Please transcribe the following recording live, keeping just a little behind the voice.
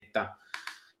diretta.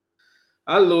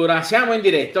 Allora, siamo in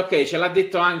diretta, ok, ce l'ha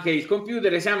detto anche il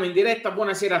computer, siamo in diretta,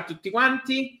 buonasera a tutti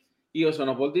quanti, io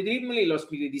sono Paul Di Trimoli,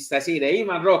 l'ospite di stasera è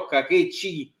Ivan Rocca che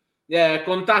ci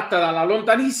contatta dalla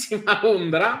lontanissima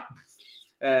Londra,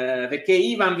 perché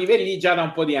Ivan vive lì già da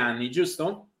un po' di anni,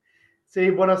 giusto? Sì,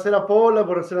 buonasera Paul,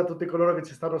 buonasera a tutti coloro che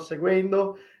ci stanno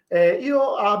seguendo.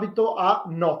 Io abito a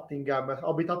Nottingham,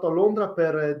 ho abitato a Londra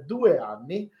per 2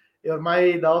 anni e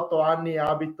ormai da 8 anni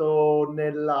abito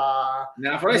Nella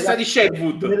foresta di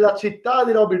Sherwood. nella città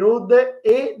di Robin Hood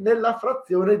e nella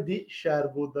frazione di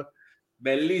Sherwood.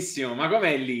 Bellissimo, ma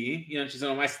com'è lì? Io non ci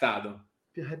sono mai stato.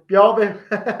 Piove?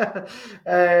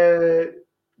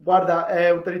 Guarda, è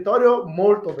un territorio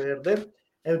molto verde,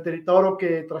 è un territorio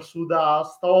che trasuda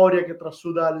storie, che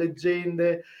trasuda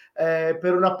leggende.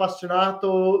 Per un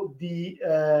appassionato di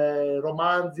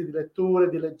romanzi, di letture,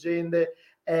 di leggende,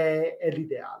 è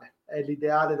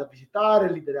l'ideale da visitare, è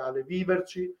l'ideale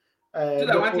viverci. Tu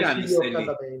da Lo quanti anni consiglio stai lì?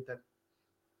 caldamente.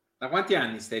 Da quanti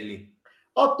anni stai lì?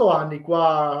 8 anni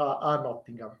qua a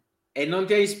Nottingham. E non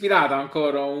ti ha ispirato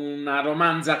ancora una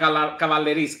romanza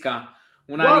cavalleresca,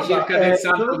 una Guarda, ricerca del devo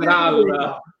Santo dirti la Graal?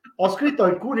 verità. Ho scritto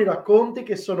alcuni racconti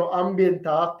che sono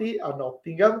ambientati a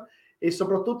Nottingham e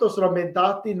soprattutto sono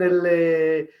ambientati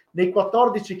nei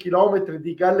 14 chilometri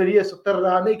di gallerie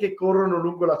sotterranee che corrono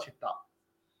lungo la città.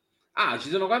 Ah,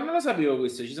 non lo sapevo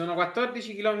questo, ci sono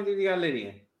 14 km di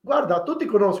gallerie. Guarda, tutti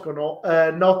conoscono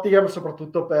Nottingham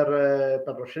soprattutto per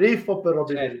lo sceriffo, per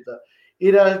Robin Certo. Hood.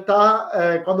 In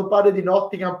realtà, quando parli di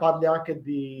Nottingham parli anche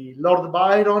di Lord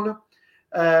Byron,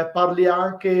 parli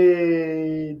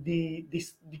anche di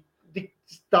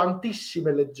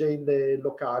tantissime leggende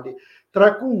locali,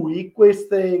 tra cui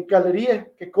queste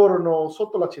gallerie che corrono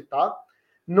sotto la città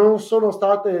non sono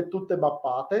state tutte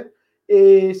mappate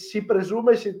e si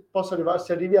presume si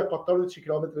arrivi a 14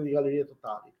 km di gallerie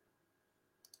totali.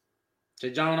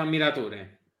 C'è già un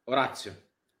ammiratore, Orazio.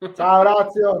 Ciao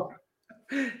Orazio.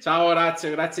 Ciao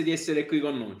Orazio, grazie di essere qui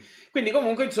con noi. Quindi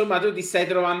comunque insomma tu ti stai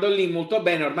trovando lì molto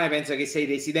bene, ormai penso che sei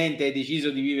residente e hai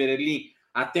deciso di vivere lì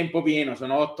a tempo pieno,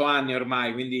 sono 8 anni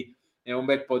ormai, quindi è un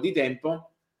bel po' di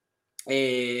tempo.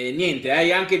 E niente,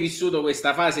 hai anche vissuto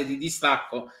questa fase di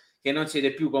distacco che non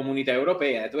siete più comunità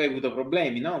europea, tu hai avuto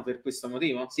problemi, no? Per questo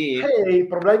motivo? Sì? I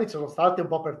problemi ci sono stati un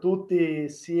po' per tutti,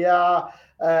 sia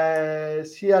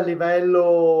a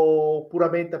livello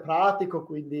puramente pratico,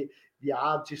 quindi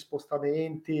viaggi,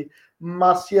 spostamenti,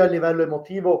 ma sia a livello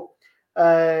emotivo.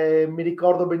 Mi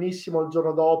ricordo benissimo il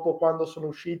giorno dopo, quando sono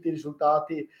usciti i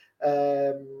risultati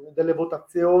delle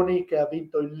votazioni, che ha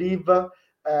vinto il Leave.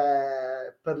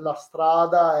 Per la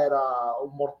strada era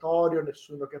un mortorio,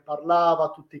 nessuno che parlava,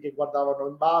 tutti che guardavano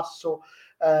in basso.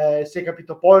 Si è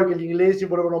capito poi che gli inglesi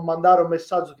volevano mandare un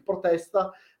messaggio di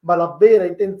protesta, ma la vera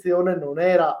intenzione non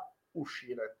era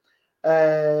uscire.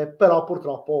 Però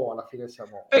purtroppo alla fine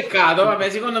siamo... Peccato, vabbè,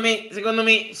 secondo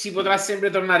me si potrà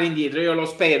sempre tornare indietro, io lo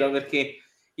spero perché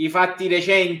i fatti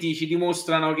recenti ci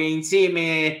dimostrano che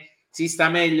insieme si sta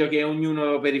meglio che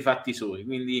ognuno per i fatti suoi,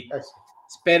 quindi Sì.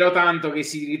 spero tanto che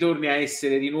si ritorni a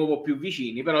essere di nuovo più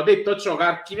vicini, però detto ciò,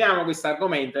 archiviamo questo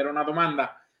argomento, era una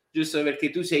domanda giusto perché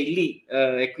tu sei lì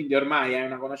e quindi ormai hai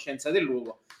una conoscenza del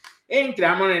luogo, e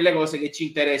entriamo nelle cose che ci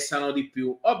interessano di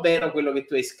più, ovvero quello che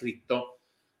tu hai scritto.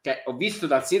 Cioè, ho visto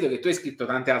dal sito che tu hai scritto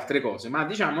tante altre cose, ma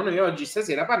diciamo noi oggi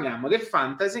stasera parliamo del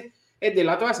fantasy e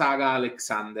della tua saga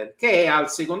Alexander, che è al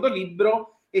secondo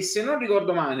libro e se non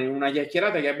ricordo male, una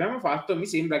chiacchierata che abbiamo fatto, mi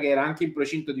sembra che era anche in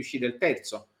procinto di uscire il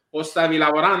terzo, o stavi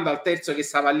lavorando al terzo che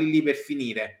stava lì per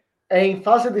finire? È in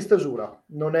fase di stesura,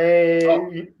 non è... Oh.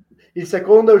 Il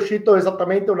secondo è uscito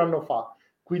esattamente un anno fa,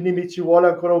 quindi mi ci vuole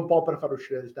ancora un po' per far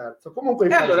uscire il terzo. Comunque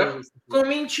in E fase allora di stesura.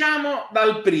 cominciamo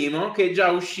dal primo che è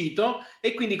già uscito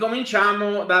e quindi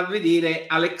cominciamo da vedere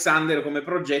Alexander come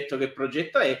progetto, che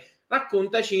progetto è.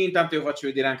 Raccontaci, intanto io faccio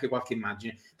vedere anche qualche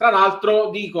immagine. Tra l'altro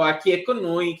dico a chi è con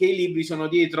noi che i libri sono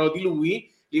dietro di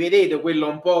lui, li vedete, quello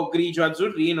un po' grigio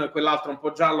azzurrino e quell'altro un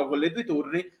po' giallo con le due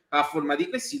torri a forma di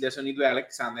clessidra, sono i due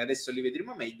Alexander, adesso li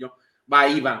vedremo meglio.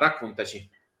 Vai Ivan, raccontaci.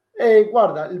 E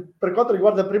guarda, per quanto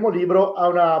riguarda il primo libro, ha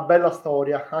una bella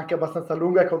storia, anche abbastanza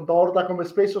lunga e contorta, come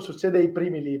spesso succede ai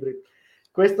primi libri.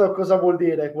 Questo cosa vuol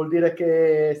dire? Vuol dire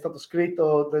che è stato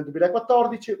scritto nel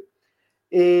 2014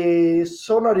 e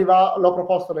l'ho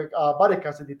proposto a varie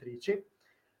case editrici.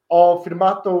 Ho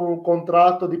firmato un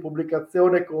contratto di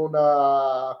pubblicazione con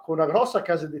una grossa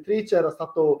casa editrice, era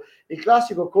stato il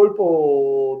classico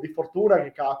colpo di fortuna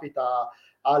che capita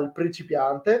al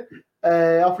principiante.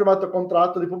 Ho firmato il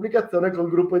contratto di pubblicazione col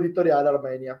gruppo editoriale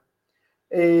Armenia.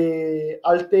 E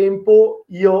al tempo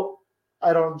io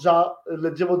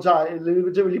leggevo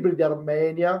i libri di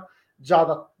Armenia,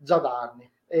 già da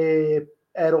anni, e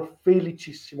ero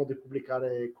felicissimo di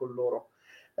pubblicare con loro,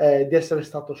 di essere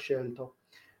stato scelto.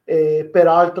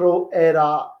 Peraltro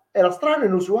era strano e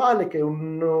inusuale che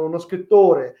uno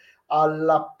scrittore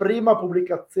alla prima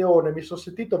pubblicazione, mi sono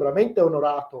sentito veramente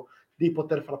onorato di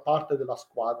poter far parte della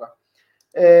squadra.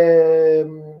 Come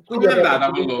è andata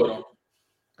con loro?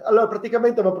 Allora,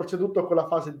 praticamente abbiamo proceduto con la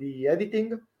fase di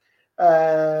editing,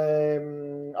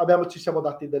 ci siamo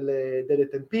dati delle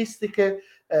tempistiche,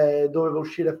 doveva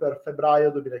uscire per febbraio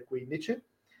 2015,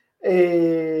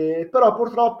 però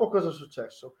purtroppo cosa è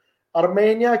successo?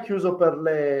 Armenia è chiuso per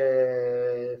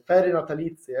le ferie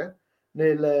natalizie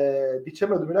nel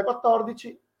dicembre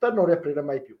 2014 per non riaprire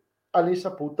mai più,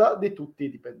 all'insaputa di tutti i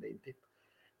dipendenti.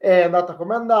 È andata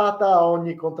come è andata,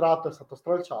 ogni contratto è stato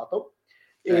stralciato.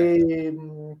 E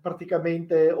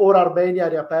praticamente ora Armenia è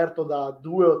riaperto da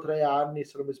 2 o 3 anni,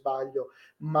 se non mi sbaglio,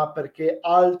 ma perché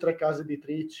altre case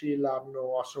editrici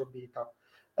l'hanno assorbita.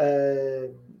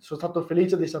 Sono stato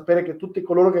felice di sapere che tutti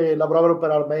coloro che lavoravano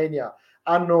per Armenia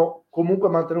hanno comunque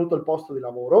mantenuto il posto di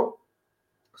lavoro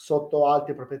sotto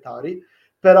altri proprietari,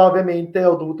 però ovviamente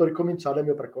ho dovuto ricominciare il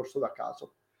mio percorso da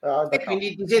caso. E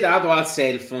quindi ti sei dato al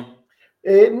self?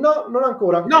 No, non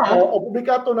ancora. No? Ho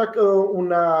pubblicato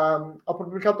ho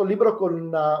pubblicato un libro con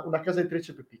una casa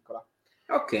editrice più piccola.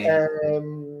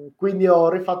 Ok. Quindi ho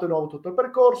rifatto di nuovo tutto il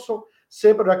percorso,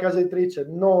 sempre una casa editrice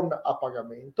non a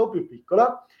pagamento, più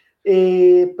piccola,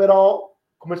 e però,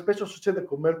 come spesso succede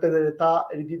con molte realtà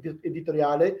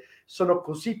editoriali, sono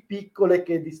così piccole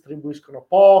che distribuiscono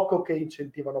poco, che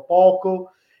incentivano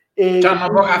poco. Hanno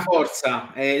poca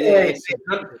forza, Sì.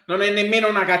 non è nemmeno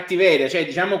una cattiveria, cioè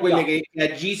diciamo quelle No. che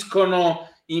agiscono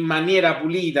in maniera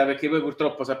pulita, perché poi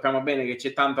purtroppo sappiamo bene che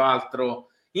c'è tanto altro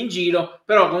in giro,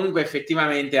 però comunque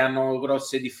effettivamente hanno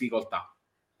grosse difficoltà.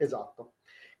 Esatto.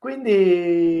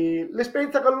 Quindi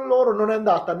l'esperienza con loro non è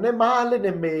andata né male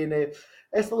né bene,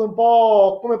 è stata un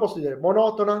po', come posso dire,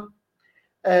 monotona.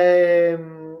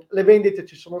 Le vendite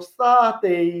ci sono state,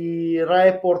 i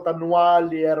report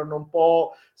annuali erano un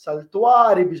po'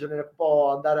 saltuari, bisogna un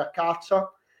po' andare a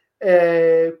caccia.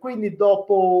 Quindi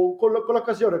dopo, con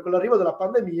l'occasione, con l'arrivo della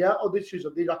pandemia, ho deciso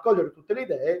di raccogliere tutte le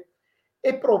idee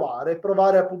e provare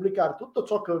a pubblicare tutto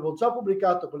ciò che avevo già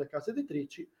pubblicato con le case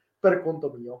editrici per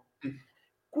conto mio.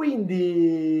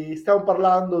 Quindi stiamo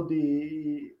parlando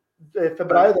di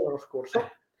febbraio dell'anno scorso.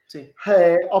 Sì.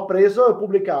 Ho preso e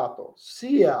pubblicato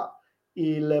sia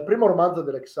il primo romanzo di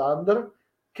Alexander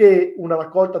che una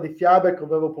raccolta di fiabe che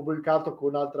avevo pubblicato con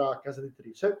un'altra casa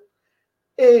editrice,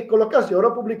 e con l'occasione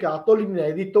ho pubblicato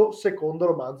l'inedito secondo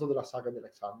romanzo della saga di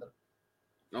Alexander.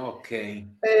 Ok.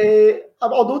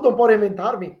 Ho dovuto un po'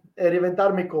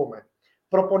 reinventarmi come?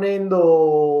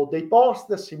 Proponendo dei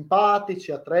post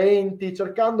simpatici, attraenti,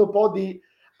 cercando un po' di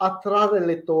attrarre il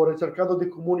lettore, cercando di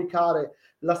comunicare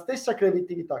la stessa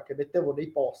creatività che mettevo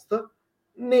nei post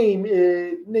nei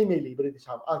miei libri,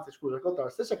 diciamo. Anzi, scusa, al contrario,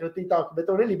 la stessa creatività che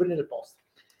mettevo nei libri nel post.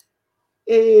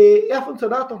 E ha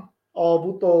funzionato. Ho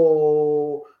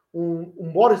avuto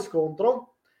un buon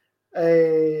riscontro.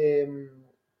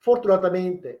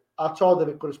 Fortunatamente a ciò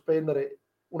deve corrispondere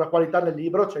una qualità nel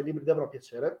libro, cioè i libri devono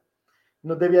piacere.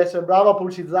 Non devi essere bravo a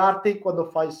pubblicizzarti quando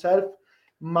fai il self,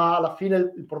 ma alla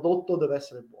fine il prodotto deve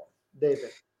essere buono. Deve.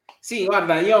 Sì,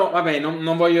 guarda, io vabbè,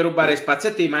 non voglio rubare spazio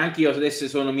a te, ma anche io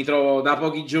adesso mi trovo da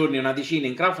pochi giorni una decina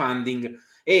in crowdfunding,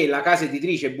 e la casa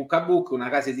editrice Book a Book, una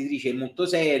casa editrice molto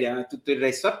seria, tutto il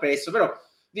resto appresso, però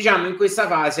diciamo in questa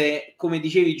fase, come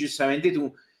dicevi giustamente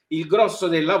tu, il grosso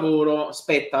del lavoro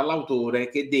spetta all'autore,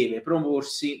 che deve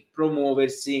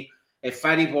promuoversi e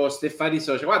fare i post e fare i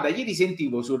social. Guarda, ieri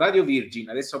sentivo su Radio Virgin,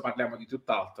 adesso parliamo di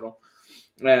tutt'altro,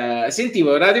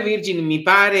 sentivo Radio Virgin, mi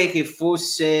pare che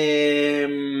fosse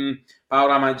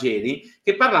Paola Maggeri,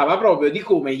 che parlava proprio di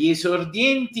come gli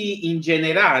esordienti in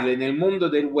generale nel mondo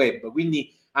del web,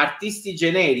 quindi artisti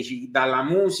generici dalla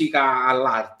musica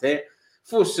all'arte,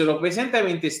 fossero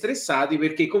pesantemente stressati,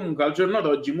 perché comunque al giorno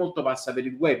d'oggi molto passa per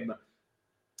il web,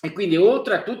 e quindi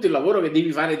oltre a tutto il lavoro che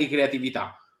devi fare di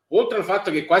creatività, oltre al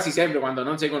fatto che quasi sempre quando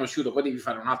non sei conosciuto poi devi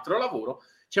fare un altro lavoro,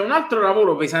 c'è un altro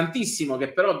lavoro pesantissimo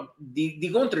che però di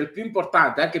contro è il più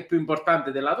importante, anche più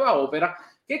importante della tua opera,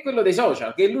 che è quello dei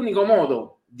social, che è l'unico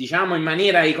modo, diciamo in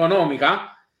maniera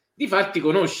economica, di farti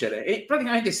conoscere. E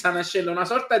praticamente sta nascendo una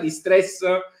sorta di stress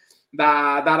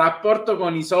da rapporto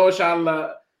con i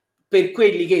social per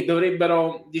quelli che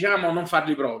dovrebbero, diciamo, non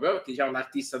farli proprio, perché diciamo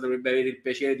l'artista dovrebbe avere il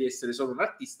piacere di essere solo un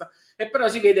artista, e però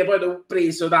si vede poi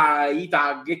preso dai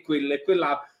tag e quello e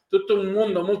quella, tutto un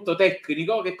mondo molto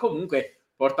tecnico che comunque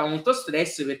porta molto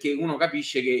stress, perché uno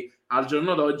capisce che al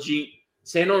giorno d'oggi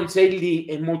se non sei lì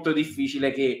è molto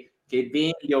difficile che che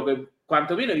vendi o che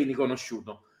quantomeno vieni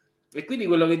conosciuto. E quindi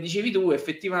quello che dicevi tu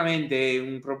effettivamente è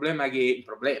un problema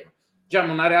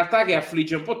diciamo una realtà che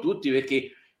affligge un po' tutti,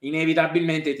 perché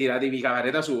inevitabilmente ti la devi cavare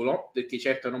da solo, perché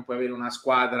certo non puoi avere una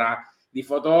squadra di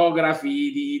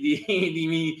fotografi,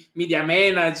 di media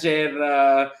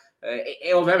manager,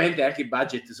 e ovviamente anche i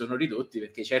budget sono ridotti,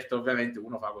 perché certo ovviamente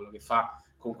uno fa quello che fa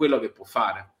con quello che può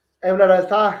fare. È una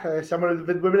realtà, siamo nel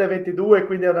 2022,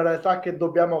 quindi è una realtà che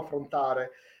dobbiamo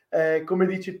affrontare. Come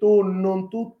dici tu, non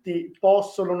tutti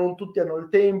possono, non tutti hanno il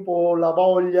tempo, la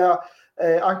voglia,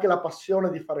 anche la passione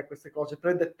di fare queste cose.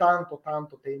 Prende tanto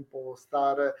tempo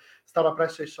stare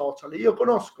appresso ai social. Io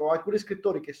conosco alcuni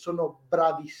scrittori che sono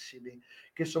bravissimi,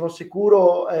 che sono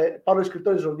sicuro, parlo di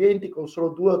scrittori esordienti con solo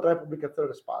 2 o 3 pubblicazioni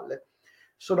alle spalle.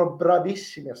 Sono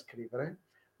bravissimi a scrivere,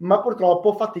 ma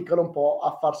purtroppo faticano un po'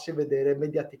 a farsi vedere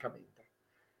mediaticamente.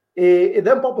 Ed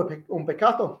è un po' un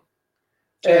peccato.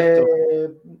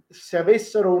 Certo. Se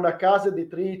avessero una casa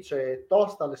editrice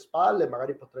tosta alle spalle,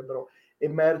 magari potrebbero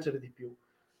emergere di più.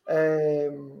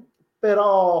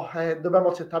 Però dobbiamo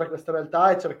accettare questa realtà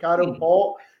e cercare un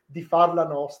po' di farla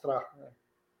nostra.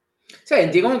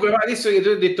 Senti, comunque adesso che tu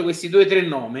hai detto questi 2 o 3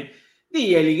 nomi,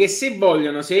 diglieli che se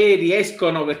vogliono, se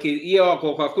riescono, perché io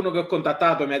con qualcuno che ho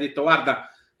contattato mi ha detto guarda,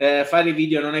 fare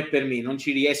video non è per me, non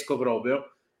ci riesco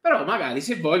proprio, però magari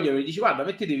se vogliono mi dici guarda,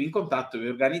 mettetevi in contatto, vi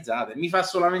organizzate, mi fa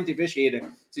solamente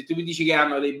piacere, se tu mi dici che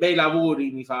hanno dei bei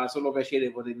lavori mi fa solo piacere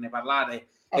poterne parlare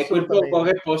e quel poco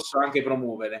che posso anche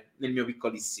promuovere nel mio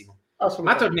piccolissimo.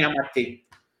 Ma torniamo a te.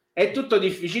 È tutto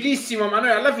difficilissimo, ma noi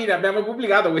alla fine abbiamo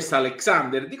pubblicato questa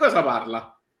Alexander. Di cosa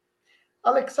parla?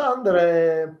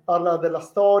 Alexander parla della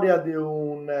storia di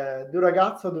un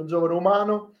ragazzo, di un giovane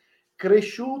umano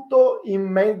cresciuto in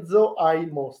mezzo ai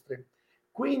mostri.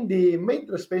 Quindi,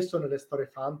 mentre spesso nelle storie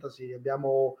fantasy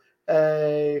abbiamo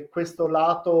questo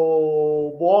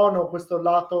lato buono, questo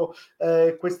lato,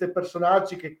 questi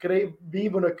personaggi che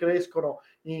vivono e crescono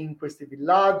in questi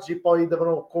villaggi, poi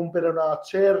devono compiere una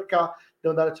cerca,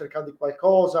 devono andare a cercare di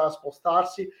qualcosa,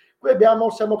 spostarsi. Qui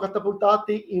siamo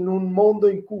catapultati in un mondo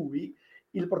in cui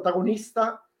il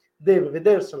protagonista deve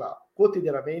vedersela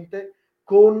quotidianamente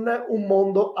con un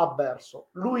mondo avverso.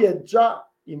 Lui è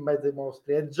già in mezzo ai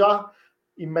mostri, è già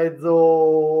in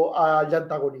mezzo agli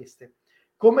antagonisti.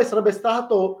 Come sarebbe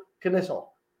stato, che ne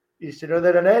so, il Signore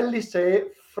degli Anelli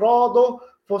se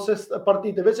Frodo fosse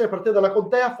partito, invece di partire dalla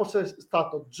contea, fosse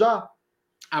stato già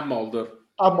a Mordor.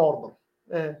 A Mordor.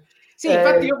 Sì,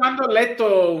 infatti io quando ho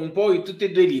letto un po' tutti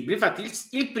e 2 i libri, infatti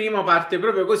il primo parte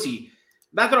proprio così.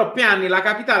 Da troppi anni la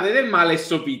capitale del male è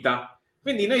sopita.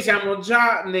 Quindi noi siamo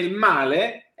già nel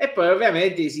male e poi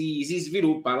ovviamente si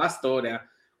sviluppa la storia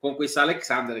con questo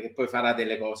Alexander che poi farà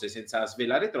delle cose senza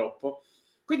svelare troppo.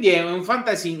 Quindi è un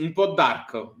fantasy un po'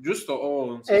 dark, giusto?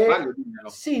 O se sbaglio, dimmelo.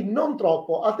 Sì, non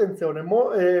troppo. Attenzione,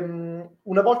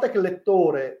 una volta che il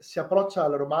lettore si approccia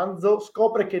al romanzo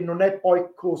scopre che non è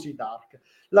poi così dark.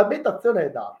 L'ambientazione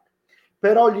è dark,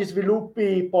 però gli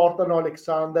sviluppi portano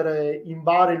Alexander in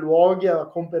vari luoghi a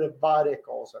compiere varie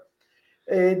cose.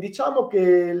 Diciamo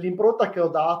che l'impronta che ho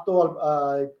dato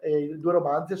ai 2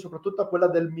 romanzi è soprattutto quella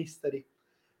del mystery.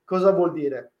 Cosa vuol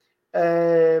dire?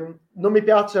 Non mi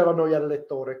piace annoiare il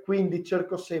lettore, quindi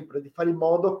cerco sempre di fare in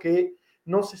modo che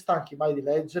non si stanchi mai di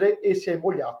leggere e si è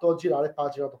invogliato a girare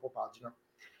pagina dopo pagina.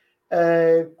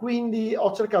 Quindi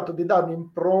ho cercato di dare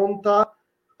un'impronta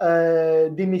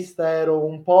di mistero,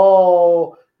 un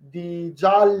po' di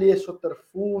gialli e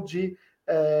sotterfugi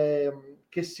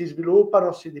che si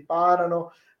sviluppano, si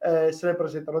dipanano, se ne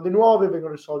presentano di nuovi,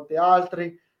 vengono risolti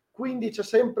altri. Quindi c'è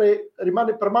sempre,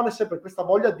 permane sempre questa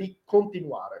voglia di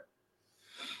continuare.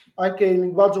 Anche il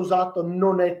linguaggio usato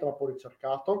non è troppo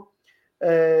ricercato.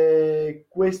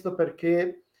 Questo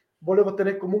perché volevo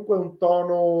tenere comunque un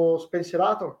tono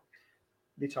spensierato,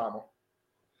 diciamo.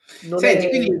 Senti,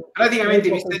 quindi praticamente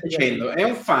mi stai dicendo è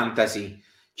un fantasy,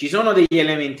 ci sono degli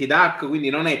elementi dark, quindi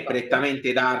non è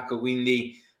prettamente dark,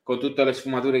 quindi con tutte le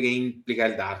sfumature che implica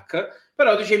il dark,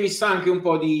 però tu ci hai messo anche un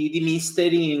po' di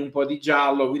mystery, un po' di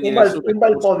giallo, quindi un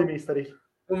bel po' di mystery.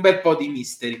 Un bel po' di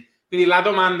mystery. Quindi la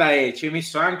domanda è, ci hai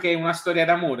messo anche una storia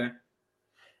d'amore?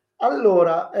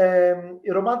 Allora, i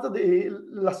romanzi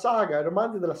della saga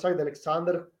di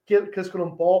Alexander crescono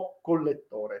un po' col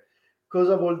lettore.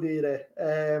 Cosa vuol dire?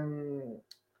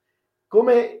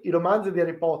 Come i romanzi di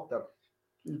Harry Potter,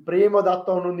 il primo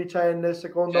adatto a un undicenne, il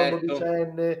secondo a un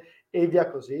dodicenne e via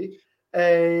così.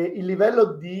 Il livello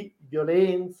di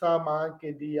violenza, ma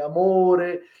anche di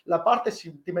amore, la parte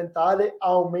sentimentale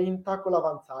aumenta con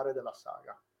l'avanzare della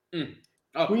saga.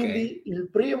 Okay. Quindi il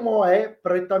primo è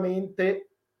prettamente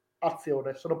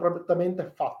azione, sono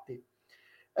prettamente fatti.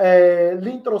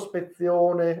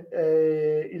 L'introspezione,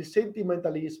 il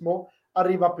sentimentalismo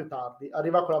arriva più tardi,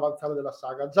 arriva con l'avanzare della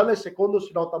saga. Già nel secondo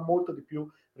si nota molto di più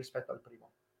rispetto al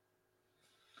primo.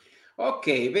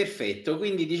 Ok, perfetto.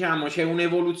 Quindi diciamo c'è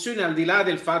un'evoluzione al di là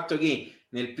del fatto che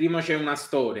nel primo c'è una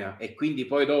storia e quindi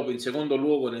poi dopo in secondo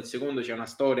luogo nel secondo c'è una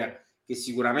storia che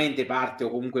sicuramente parte o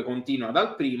comunque continua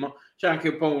dal primo, c'è anche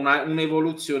un po'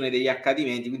 un'evoluzione degli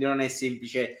accadimenti, quindi non è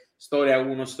semplice storia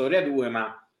 1, storia 2,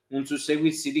 ma un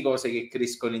susseguirsi di cose che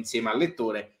crescono insieme al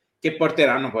lettore che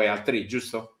porteranno poi al 3,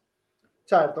 giusto?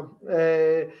 Certo,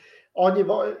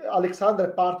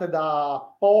 Alexander parte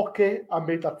da poche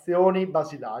ambientazioni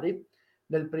basilari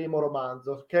nel primo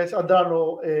romanzo, che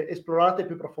andranno esplorate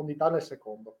più profondità nel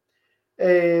secondo.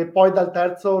 E poi dal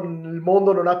terzo il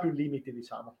mondo non ha più limiti,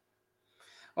 diciamo.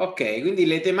 Ok, quindi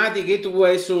le tematiche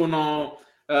tue sono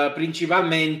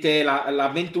principalmente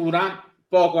l'avventura,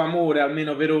 poco amore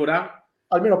almeno per ora,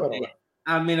 Almeno per ora.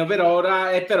 almeno per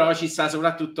ora, e però ci sta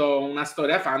soprattutto una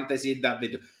storia fantasy e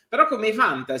d'avventura. Però come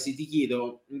fantasy ti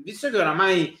chiedo, visto che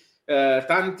oramai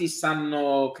tanti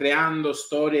stanno creando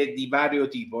storie di vario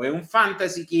tipo, è un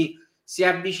fantasy che si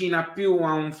avvicina più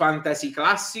a un fantasy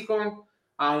classico,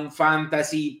 a un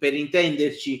fantasy, per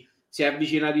intenderci, si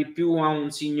avvicina di più a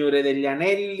un Signore degli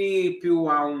Anelli, più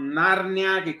a un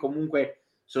Narnia, che comunque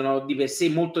sono di per sé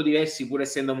molto diversi, pur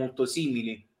essendo molto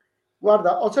simili.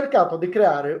 Guarda, ho cercato di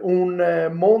creare un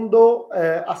mondo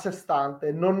a sé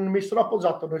stante, non mi sono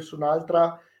appoggiato a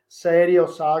nessun'altra serie o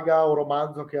saga o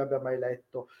romanzo che abbia mai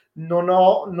letto, non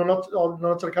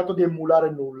ho cercato di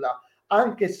emulare nulla,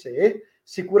 anche se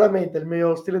sicuramente il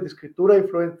mio stile di scrittura è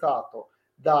influenzato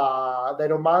dai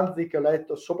romanzi che ho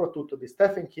letto, soprattutto di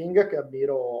Stephen King, che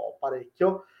ammiro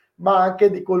parecchio, ma anche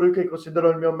di colui che considero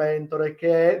il mio mentore,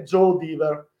 che è Joe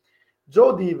Deaver.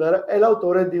 Joe Deaver è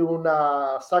l'autore di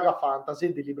una saga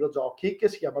fantasy di libro giochi che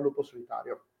si chiama Lupo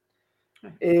Solitario.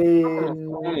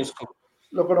 Lo conosco.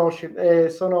 Lo conosci?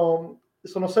 Sono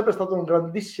sempre stato un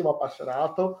grandissimo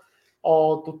appassionato,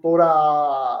 ho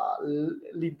tuttora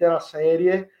l'intera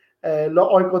serie,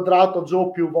 ho incontrato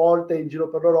Joe più volte in giro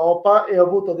per l'Europa e ho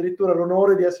avuto addirittura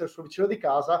l'onore di essere suo vicino di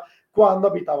casa quando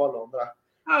abitavo a Londra.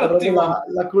 Proprio Ottimo.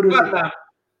 la curiosità. Guarda,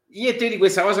 io e te di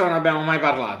questa cosa non abbiamo mai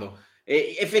parlato.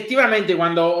 E effettivamente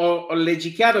quando ho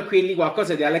leggicchiato qui e lì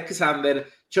qualcosa di Alexander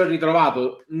ci ho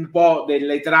ritrovato un po'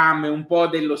 delle trame, un po'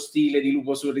 dello stile di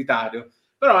Lupo Solitario.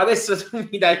 Però adesso tu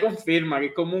mi dai conferma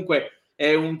che comunque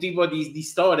è un tipo di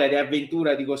storia, di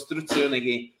avventura, di costruzione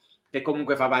che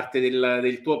comunque fa parte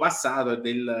del tuo passato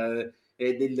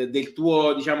e del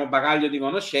tuo, diciamo, bagaglio di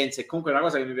conoscenze. E comunque è una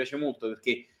cosa che mi piace molto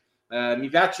perché mi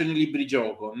piacciono i libri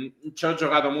gioco, ci ho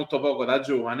giocato molto poco da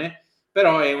giovane,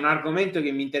 però è un argomento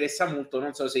che mi interessa molto.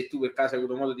 Non so se tu per caso hai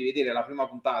avuto modo di vedere la prima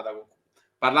puntata, ho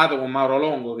parlato con Mauro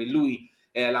Longo, che lui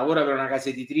lavora per una casa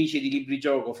editrice di libri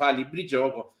gioco, fa libri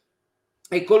gioco,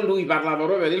 e con lui parlavo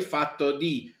proprio del fatto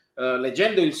di,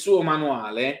 leggendo il suo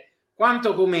manuale,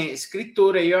 quanto come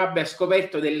scrittore io abbia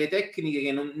scoperto delle tecniche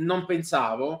che non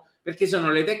pensavo, perché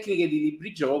sono le tecniche di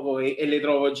libri gioco e le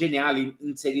trovo geniali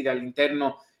inserite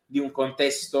all'interno di un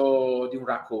contesto, di un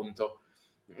racconto.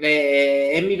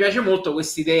 E mi piace molto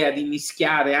quest'idea di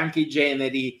mischiare anche i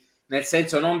generi, nel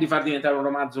senso non di far diventare un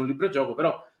romanzo un libro gioco,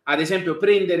 però ad esempio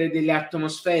prendere delle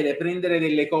atmosfere, prendere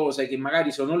delle cose che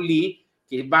magari sono lì,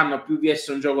 che vanno più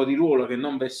verso un gioco di ruolo che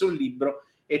non verso un libro,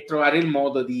 e trovare il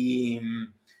modo di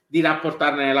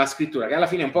rapportarne nella scrittura, che alla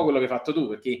fine è un po' quello che hai fatto tu,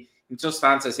 perché in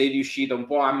sostanza sei riuscito un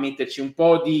po' a metterci un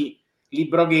po' di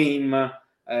libro game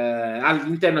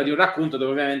all'interno di un racconto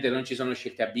dove ovviamente non ci sono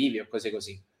scelte abivi o cose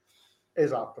così.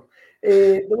 Esatto.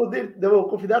 E devo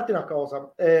confidarti una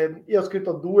cosa. Io ho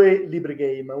scritto 2 libri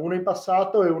game, uno in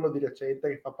passato e uno di recente,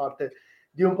 che fa parte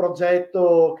di un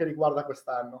progetto che riguarda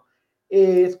quest'anno.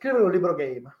 E scrivere un libro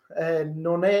game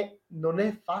non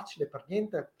è facile per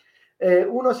niente.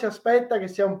 Uno si aspetta che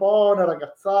sia un po' una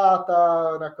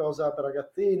ragazzata, una cosa per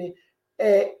ragazzini,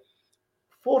 e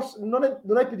forse non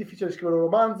è più difficile scrivere un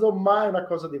romanzo, ma è una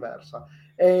cosa diversa.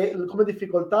 E come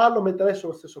difficoltà lo metterei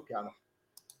sullo stesso piano.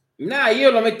 No,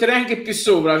 io lo metterei anche più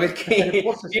sopra perché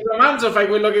Forse sì. il romanzo fai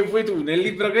quello che vuoi tu, nel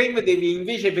libro game devi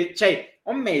invece, cioè,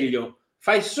 o meglio,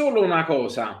 fai solo una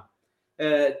cosa,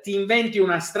 ti inventi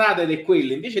una strada ed è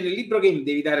quella, invece nel libro game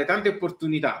devi dare tante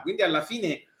opportunità, quindi alla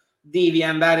fine devi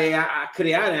andare a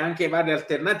creare anche varie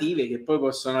alternative che poi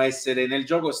possono essere nel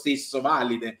gioco stesso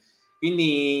valide,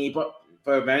 quindi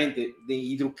poi ovviamente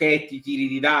i trucchetti, i tiri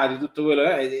di dadi, tutto quello,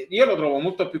 io lo trovo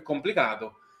molto più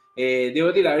complicato. E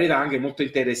devo dire la verità anche molto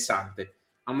interessante.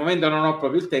 Al momento non ho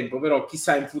proprio il tempo, però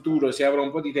chissà in futuro se avrò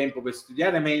un po' di tempo per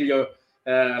studiare meglio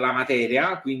la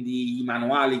materia, quindi i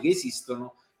manuali che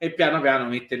esistono, e piano piano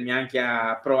mettermi anche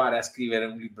a provare a scrivere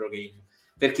un libro game,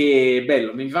 perché è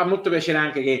bello, mi fa molto piacere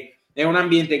anche che è un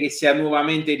ambiente che sia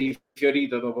nuovamente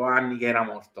rifiorito dopo anni che era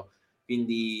morto,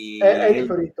 quindi È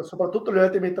riferito, soprattutto negli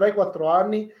ultimi 3-4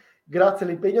 anni, grazie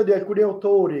all'impegno di alcuni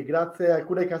autori, grazie a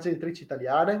alcune case editrici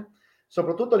italiane,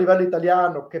 soprattutto a livello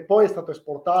italiano, che poi è stato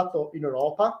esportato in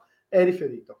Europa, è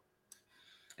riferito.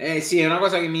 Sì, è una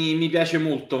cosa che mi piace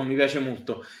molto, mi piace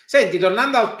molto. Senti,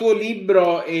 tornando al tuo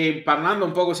libro e parlando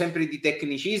un poco sempre di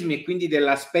tecnicismi e quindi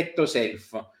dell'aspetto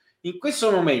self, in questo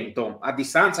momento, a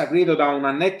distanza, credo da un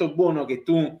annetto buono che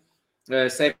tu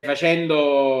stai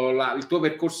facendo il tuo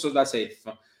percorso da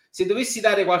self, se dovessi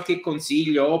dare qualche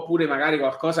consiglio oppure magari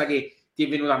qualcosa che ti è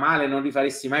venuta male, non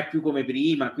rifaresti mai più come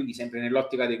prima, quindi sempre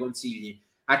nell'ottica dei consigli,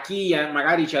 a chi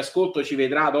magari ci ascolta o ci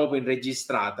vedrà dopo in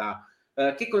registrata,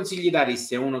 che consigli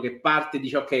daresti a uno che parte e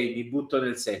dice ok, mi butto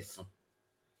nel self?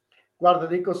 Guarda,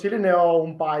 dei consigli ne ho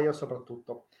un paio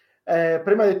soprattutto.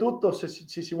 Prima di tutto, se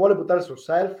ci si vuole buttare sul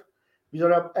self,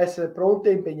 bisogna essere pronti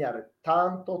a impegnare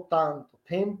tanto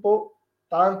tempo,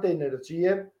 tante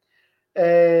energie.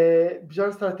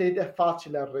 Bisogna stare attenti, è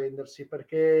facile arrendersi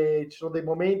perché ci sono dei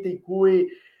momenti in cui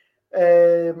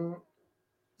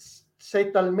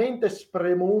sei talmente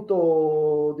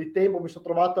spremuto di tempo. Mi sono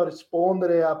trovato a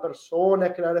rispondere a persone,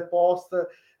 a creare post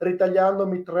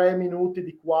ritagliandomi 3 minuti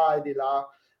di qua e di là.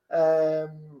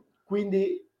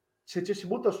 Quindi se ci si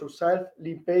butta sul self,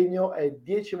 l'impegno è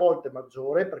 10 volte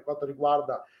maggiore per quanto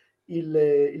riguarda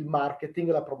il marketing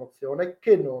e la promozione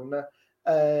che non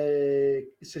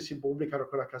se si pubblicano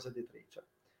con la casa editrice.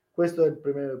 Questo è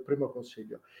il primo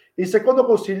consiglio. Il secondo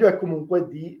consiglio è comunque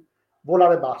di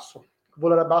volare basso.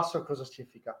 Volare basso cosa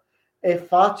significa? È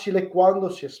facile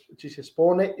quando ci si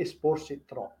espone esporsi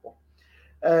troppo.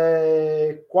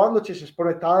 Quando ci si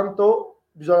espone tanto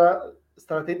bisogna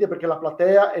stare attenti perché la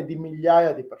platea è di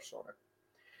migliaia di persone.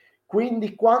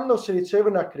 Quindi quando si riceve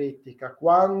una critica,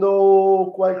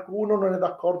 quando qualcuno non è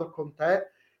d'accordo con te,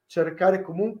 cercare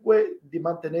comunque di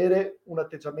mantenere un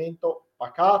atteggiamento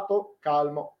pacato,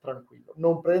 calmo, tranquillo.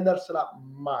 Non prendersela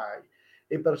mai.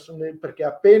 Perché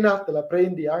appena te la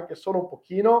prendi anche solo un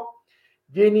pochino,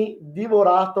 vieni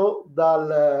divorato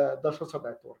dal social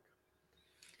network.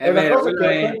 È una vero, cosa che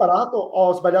ho imparato,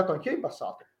 ho sbagliato anch'io in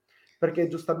passato, perché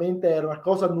giustamente era una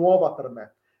cosa nuova per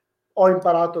me. Ho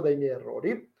imparato dai miei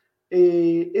errori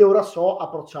e ora so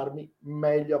approcciarmi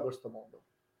meglio a questo mondo.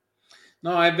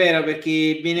 No, è vero,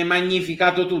 perché viene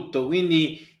magnificato tutto,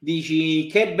 quindi dici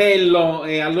che bello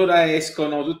e allora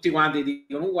escono tutti quanti e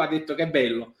dicono ha detto che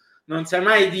bello. Non sai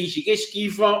mai dici che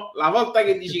schifo, la volta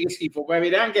che dici che schifo puoi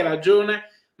avere anche ragione,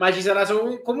 ma ci sarà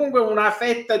comunque una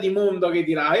fetta di mondo che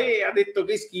dirà ha detto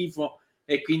che schifo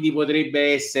e quindi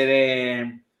potrebbe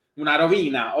essere una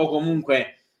rovina o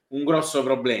comunque un grosso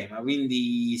problema.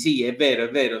 Quindi sì, è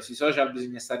vero, sui social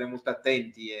bisogna stare molto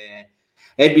attenti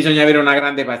e bisogna avere una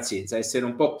grande pazienza, essere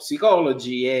un po'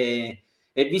 psicologi e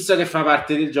visto che fa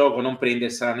parte del gioco non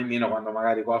prendersela nemmeno quando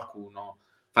magari qualcuno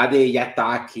fa degli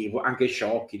attacchi anche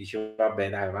sciocchi, dice vabbè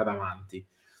dai vado avanti.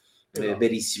 Esatto.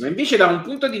 Verissimo. Invece da un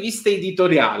punto di vista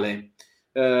editoriale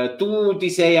tu ti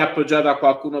sei appoggiato a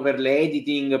qualcuno per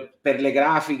l'editing, per le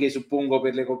grafiche, suppongo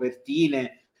per le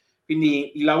copertine,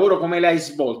 quindi il lavoro come l'hai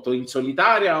svolto? In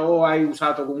solitaria o hai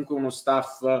usato comunque uno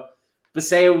staff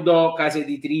pseudo casa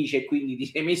editrice e quindi ti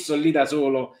sei messo lì da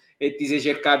solo e ti sei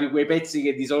cercato quei pezzi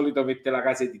che di solito mette la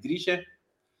casa editrice?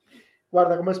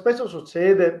 Guarda, come spesso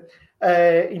succede,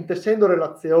 intessendo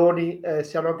relazioni,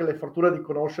 si hanno anche le fortune di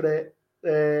conoscere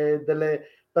delle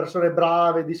persone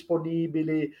brave,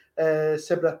 disponibili,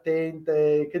 sempre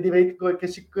attente,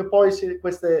 che poi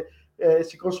queste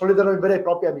si consolidano in vere e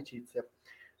proprie amicizie.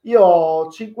 Io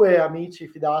ho 5 amici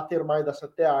fidati ormai da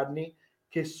 7 anni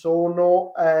che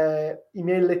sono i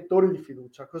miei lettori di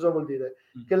fiducia. Cosa vuol dire?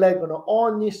 Che leggono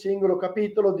ogni singolo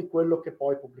capitolo di quello che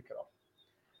poi pubblicherò.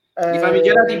 I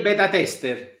famigerati beta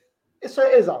tester.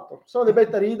 Esatto, sono dei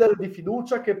beta reader di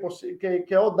fiducia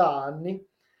che ho da anni.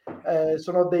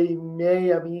 Sono dei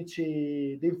miei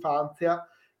amici d'infanzia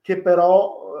che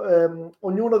però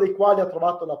ognuno dei quali ha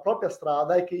trovato la propria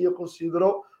strada e che io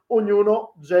considero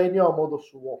ognuno genio a modo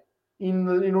suo in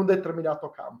un determinato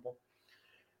campo.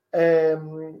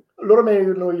 Loro mi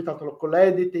hanno aiutato con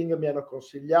l'editing, mi hanno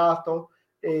consigliato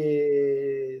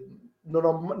e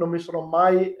non mi sono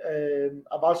mai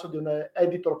avvalso di un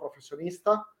editor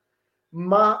professionista,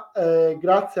 ma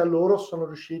grazie a loro sono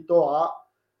riuscito a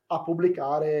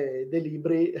pubblicare dei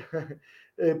libri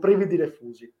privi di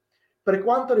refusi. Per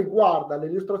quanto riguarda le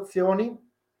illustrazioni,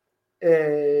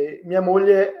 mia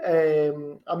moglie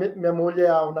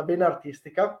ha una vena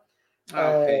artistica.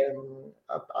 Okay.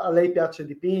 A lei piace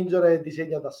dipingere,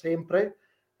 disegna da sempre,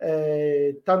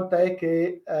 tant'è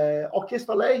che ho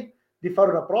chiesto a lei di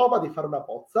fare una prova, di fare una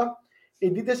bozza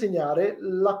e di disegnare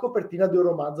la copertina di un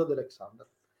romanzo di Alexander.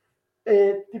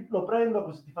 E lo prendo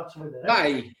così ti faccio vedere.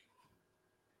 Vai.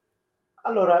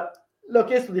 Allora, le ho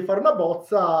chiesto di fare una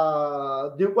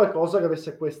bozza di qualcosa che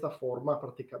avesse questa forma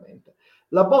praticamente.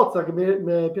 La bozza che mi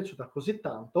è piaciuta così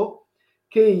tanto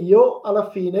che io alla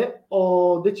fine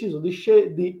ho deciso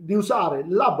di usare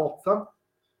la bozza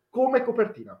come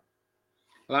copertina.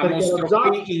 La Perché era mostro già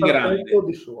qui in perfetto grande.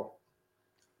 di suo.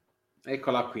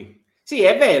 Eccola qui. Sì,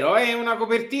 è vero, è una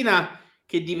copertina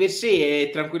che di per sé è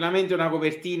tranquillamente una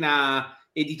copertina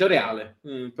editoriale,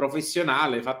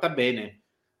 professionale, fatta bene,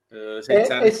 senza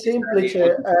È necessari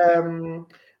semplice.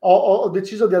 Ho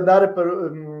deciso di andare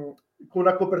con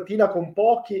una copertina con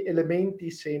pochi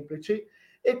elementi semplici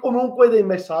e comunque dei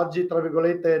messaggi, tra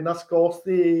virgolette,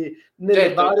 nascosti nelle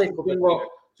Certo, varie copertine.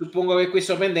 suppongo che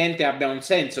questo pendente abbia un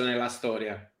senso nella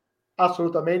storia.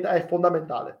 Assolutamente, è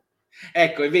fondamentale.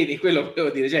 Ecco, e vedi, quello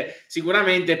volevo dire, cioè,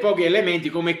 sicuramente pochi elementi,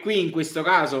 come qui in questo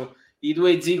caso, i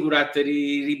due ziggurat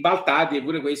ribaltati, e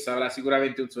pure questo avrà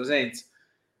sicuramente un suo senso.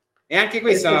 E anche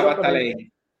questa l'ha fatta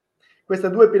lei. Queste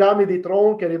due piramidi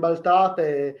tronche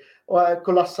ribaltate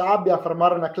con la sabbia a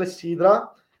formare una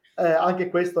clessidra, anche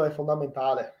questo è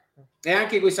fondamentale. E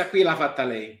anche questa qui l'ha fatta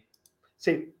lei.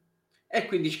 Sì. E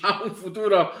quindi c'ha un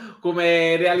futuro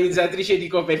come realizzatrice di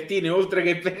copertine, oltre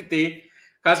che per te.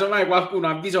 Casomai qualcuno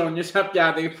ha bisogno,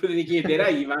 sappiate che potete chiedere a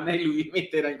Ivan e lui vi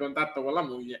metterà in contatto con la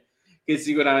moglie, che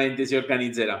sicuramente si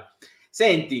organizzerà.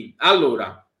 Senti,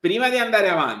 allora, prima di andare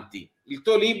avanti, il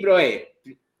tuo libro è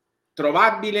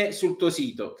trovabile sul tuo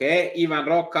sito, che è Ivan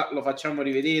Rocca, lo facciamo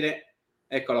rivedere,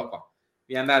 eccolo qua.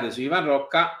 Vi andate su Ivan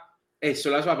Rocca e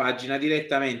sulla sua pagina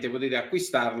direttamente potete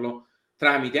acquistarlo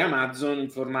tramite Amazon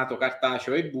in formato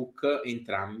cartaceo e ebook,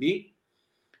 entrambi.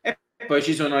 E poi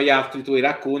ci sono gli altri tuoi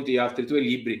racconti, gli altri tuoi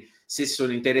libri. Se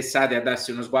sono interessati a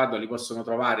darsi uno sguardo, li possono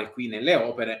trovare qui nelle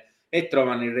opere e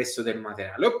trovano il resto del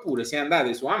materiale. Oppure se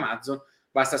andate su Amazon,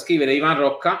 basta scrivere Ivan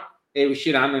Rocca e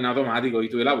usciranno in automatico i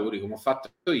tuoi lavori, come ho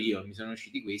fatto io, mi sono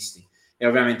usciti questi, e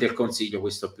ovviamente il consiglio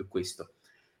questo più questo.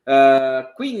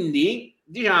 Quindi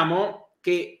diciamo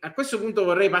che a questo punto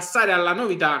vorrei passare alla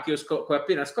novità che ho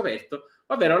appena scoperto,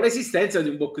 ovvero l'esistenza di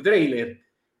un book trailer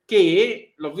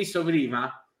che, l'ho visto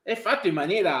prima, è fatto in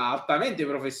maniera altamente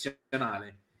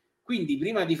professionale. Quindi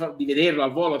prima di vederlo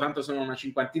al volo, tanto sono una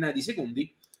cinquantina di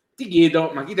secondi, ti chiedo,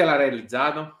 ma chi te l'ha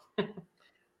realizzato?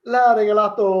 L'ha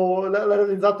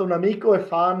realizzato un amico e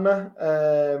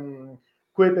fan,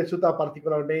 cui è piaciuta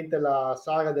particolarmente la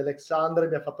saga di Alexander,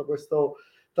 mi ha fatto questo,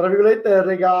 tra virgolette,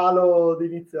 regalo di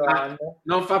inizio anno.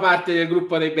 Non fa parte del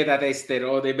gruppo dei beta tester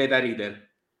o dei beta reader?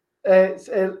 È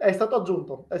stato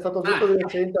aggiunto di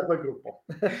recente a quel gruppo.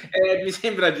 Mi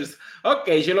sembra giusto.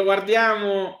 Ok, ce lo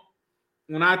guardiamo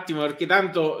un attimo perché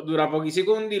tanto dura pochi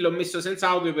secondi. L'ho messo senza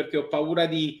audio perché ho paura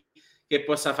che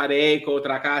possa fare eco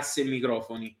tra casse e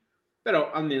microfoni,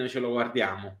 però almeno ce lo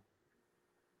guardiamo.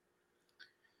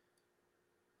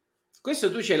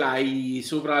 Questo tu ce l'hai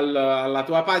sopra alla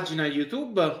tua pagina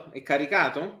YouTube? È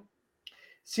caricato?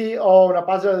 Sì, ho una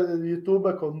pagina di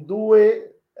YouTube con due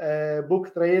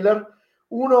book trailer,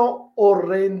 uno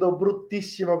orrendo,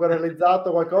 bruttissimo, che ho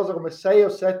realizzato qualcosa come 6 o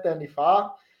 7 anni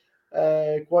fa,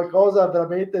 qualcosa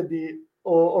veramente di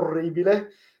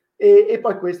orribile, e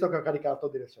poi questo che ho caricato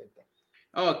di recente.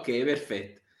 Ok,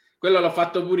 perfetto. Quello l'ho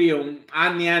fatto pure io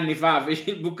anni e anni fa, feci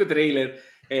il book trailer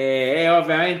e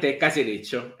ovviamente è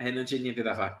casereccio e non c'è niente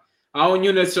da fare. A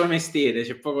ognuno il suo mestiere,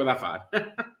 c'è poco da fare.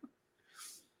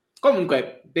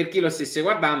 Comunque, per chi lo stesse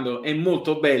guardando, è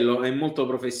molto bello, è molto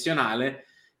professionale.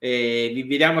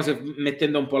 Vediamo se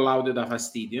mettendo un po' l'audio dà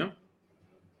fastidio.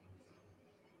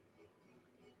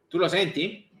 Tu lo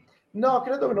senti? No,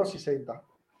 credo che non si senta.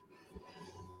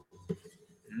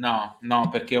 No,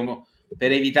 perché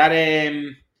per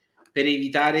evitare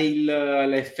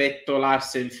l'effetto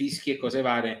Larsen, fischi e cose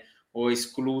varie, ho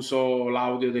escluso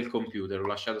l'audio del computer, ho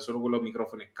lasciato solo quello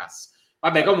microfono e cassa.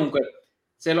 Vabbè, comunque,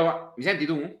 mi senti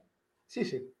tu? Sì,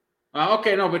 sì. Ah, ok,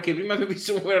 no, perché prima che ho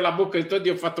visto muovere la bocca del Toddy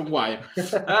ho fatto un guaio.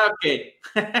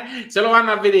 Ok, se lo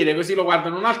vanno a vedere così lo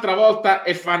guardano un'altra volta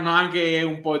e fanno anche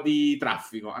un po' di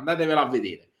traffico. Andatevelo a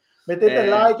vedere. Mettete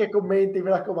like e commenti, mi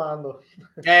raccomando.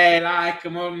 Like,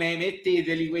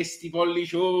 metteteli questi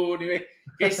pollicioni,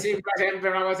 che sembra sempre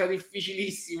una cosa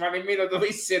difficilissima, nemmeno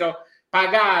dovessero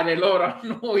pagare loro a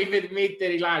noi per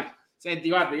mettere i like. Senti,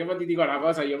 guarda, io ti dico una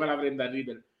cosa, io me la prendo a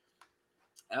ridere.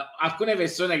 Alcune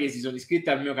persone che si sono iscritte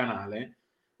al mio canale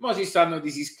mo si stanno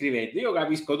disiscrivendo. Io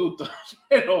capisco tutto,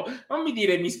 però non mi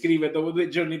dire mi iscrive e dopo 2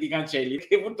 giorni ti cancelli,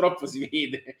 perché purtroppo si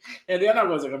vede. Ed è una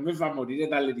cosa che a me fa morire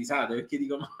dalle risate, perché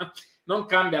dico, ma non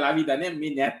cambia la vita né a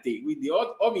me né a te, quindi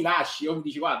o mi lasci o mi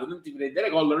dici guarda non ti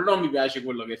prendere collo, non mi piace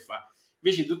quello che fa.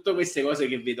 Invece tutte queste cose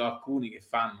che vedo alcuni che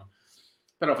fanno,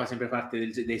 però fa sempre parte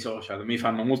dei social, mi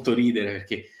fanno molto ridere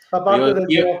perché Fa parte del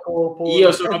gioco, io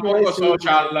pure. sono poco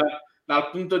social dal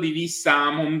punto di vista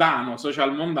mondano,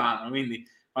 social mondano, quindi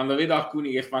quando vedo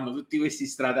alcuni che fanno tutti questi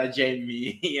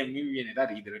stratagemmi a me mi viene da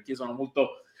ridere, perché io sono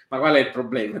molto, ma qual è il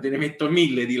problema? Te ne metto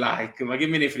 1000 di like, ma che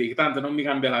me ne frega, tanto non mi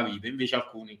cambia la vita. Invece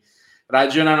alcuni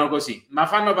ragionano così, ma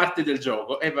fanno parte del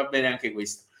gioco e va bene anche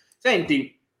questo.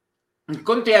 Senti,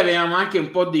 con te avevamo anche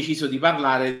un po' deciso di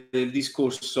parlare del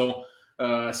discorso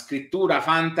scrittura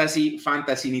fantasy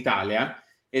in Italia,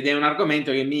 ed è un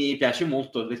argomento che mi piace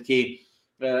molto perché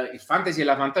il fantasy e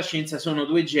la fantascienza sono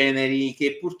 2 generi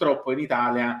che purtroppo in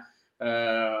Italia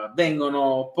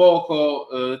vengono poco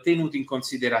tenuti in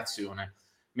considerazione.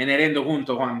 Me ne rendo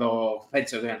conto quando,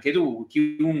 penso che anche tu,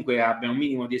 chiunque abbia un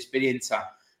minimo di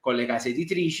esperienza con le case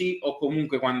editrici o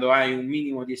comunque quando hai un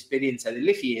minimo di esperienza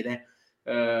delle fiere,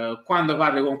 quando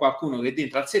parli con qualcuno che è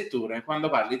dentro al settore, quando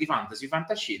parli di fantasy,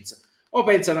 fantascienza, o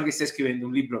pensano che stai scrivendo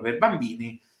un libro per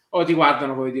bambini o ti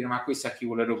guardano come dire ma questo a chi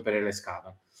vuole rompere le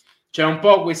scatole. C'è un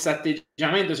po' questo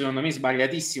atteggiamento secondo me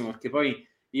sbagliatissimo, perché poi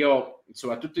io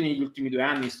soprattutto negli ultimi 2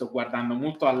 anni sto guardando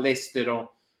molto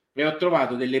all'estero e ho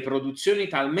trovato delle produzioni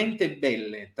talmente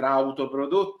belle tra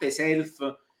autoprodotte,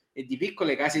 self e di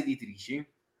piccole case editrici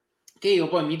che io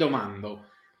poi mi domando,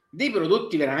 dei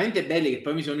prodotti veramente belli, che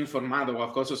poi mi sono informato,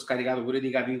 qualcosa ho scaricato pure di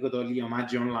capitoli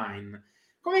omaggi online,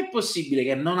 com'è possibile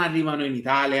che non arrivano in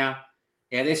Italia?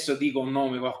 E adesso dico un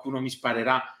nome, qualcuno mi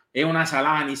sparerà, è una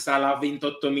Salani, sta alla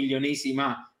 28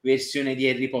 milionesima versione di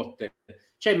Harry Potter.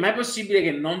 Cioè, ma è possibile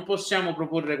che non possiamo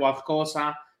proporre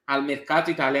qualcosa al mercato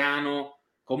italiano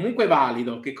comunque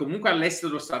valido, che comunque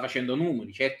all'estero sta facendo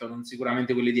numeri, certo non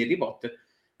sicuramente quelli di Harry Potter,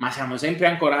 ma siamo sempre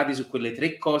ancorati su quelle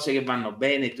 3 cose che vanno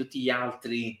bene e tutti gli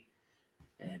altri,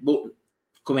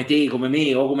 come te, come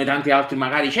me o come tanti altri,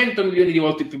 magari 100 milioni di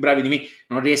volte più bravi di me,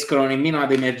 non riescono nemmeno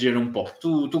ad emergere un po'.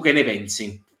 Tu che ne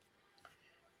pensi?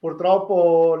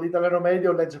 Purtroppo l'italiano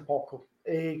medio legge poco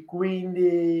e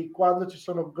quindi quando ci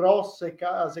sono grosse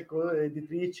case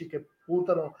editrici che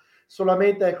puntano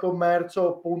solamente al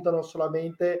commercio, puntano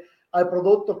solamente al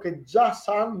prodotto che già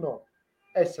sanno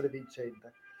essere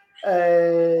vincente.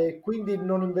 Quindi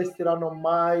non investiranno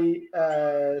mai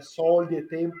soldi e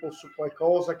tempo su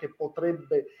qualcosa che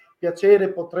potrebbe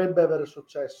piacere, potrebbe avere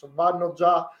successo. Vanno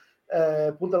già,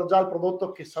 puntano già al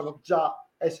prodotto che sanno già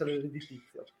essere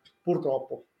redditizio,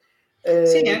 purtroppo.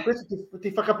 Sì, Questo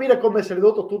ti fa capire come si è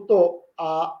ridotto tutto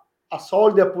a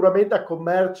soldi, puramente a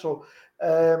commercio.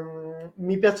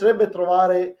 Mi piacerebbe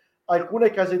trovare alcune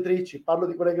case editrici, parlo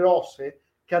di quelle grosse,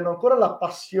 che hanno ancora la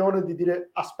passione di dire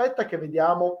aspetta che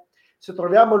vediamo se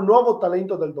troviamo il nuovo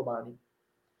talento del domani.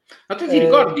 ma tu ti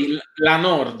ricordi la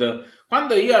Nord?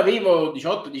 Quando io avevo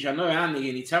 18-19 anni che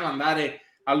iniziavo ad andare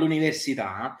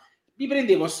all'università, mi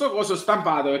prendevo sto coso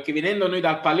stampato, perché venendo noi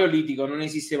dal Paleolitico non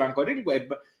esisteva ancora il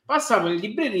web, passavo in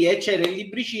libreria e c'era il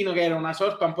libricino che era una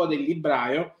sorta un po' del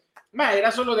libraio, ma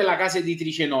era solo della casa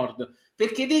editrice Nord,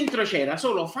 perché dentro c'era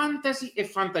solo fantasy e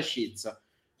fantascienza.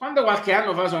 Quando qualche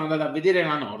anno fa sono andato a vedere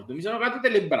la Nord, mi sono cadute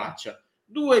le braccia.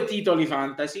 2 titoli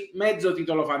fantasy, mezzo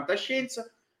titolo fantascienza,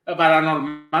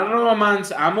 paranormal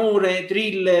romance, amore,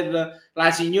 thriller,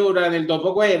 la signora nel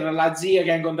dopoguerra, la zia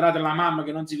che ha incontrato la mamma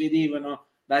che non si vedevano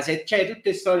da cioè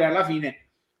tutte storie alla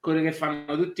fine quelle che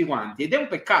fanno tutti quanti, ed è un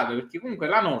peccato perché comunque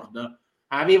la Nord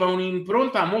aveva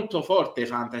un'impronta molto forte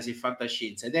fantasy e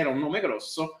fantascienza ed era un nome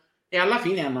grosso e alla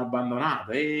fine hanno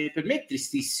abbandonato e per me è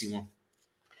tristissimo.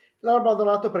 L'hanno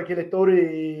abbandonato perché i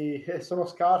lettori sono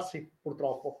scarsi,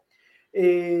 purtroppo.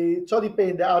 E ciò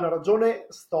dipende, ha una ragione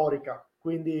storica,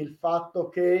 quindi il fatto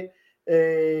che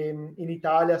in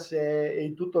Italia e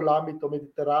in tutto l'ambito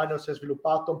mediterraneo si è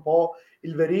sviluppato un po'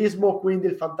 il verismo, quindi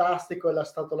il fantastico è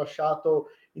stato lasciato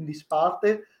in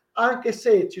disparte, anche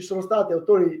se ci sono stati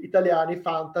autori italiani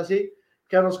fantasy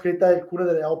che hanno scritto alcune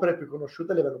delle opere più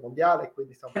conosciute a livello mondiale,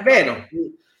 quindi È vero.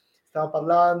 stiamo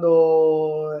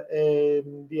parlando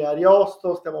di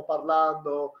Ariosto, stiamo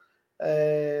parlando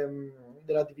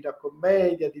della Divina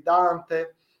Commedia, di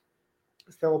Dante,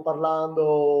 stiamo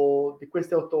parlando di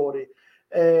questi autori.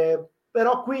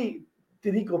 Però qui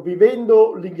ti dico,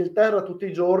 vivendo l'Inghilterra tutti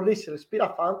i giorni, si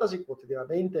respira fantasy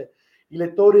quotidianamente. I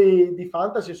lettori di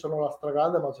fantasy sono la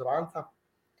stragrande maggioranza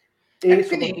e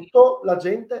Quindi, soprattutto la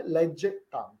gente legge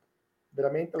tanto.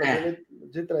 Veramente la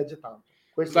gente legge tanto.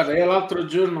 Guarda, io l'altro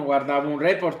giorno guardavo un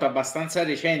report abbastanza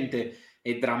recente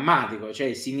e drammatico,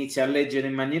 cioè si inizia a leggere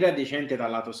in maniera decente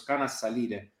dalla Toscana a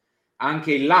salire.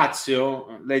 Anche il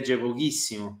Lazio legge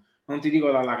pochissimo, non ti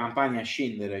dico dalla Campania a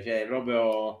scendere, cioè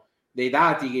proprio dei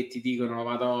dati che ti dicono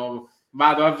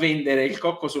vado a vendere il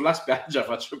cocco sulla spiaggia,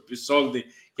 faccio più soldi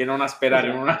che non a sperare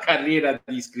in una carriera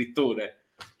di scrittore.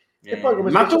 E poi come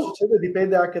Ma spesso tu succede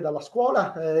dipende anche dalla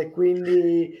scuola,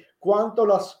 quindi quanto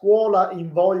la scuola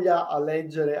invoglia a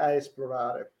leggere, a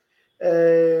esplorare.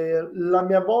 La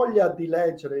mia voglia di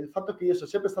leggere, il fatto che io sia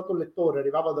sempre stato un lettore,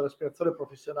 arrivava dall'aspirazione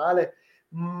professionale,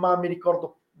 ma mi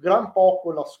ricordo gran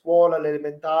poco la scuola, le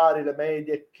elementari, le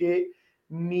medie, che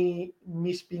mi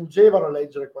spingevano a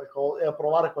leggere qualcosa e a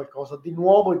provare qualcosa di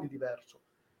nuovo e di diverso.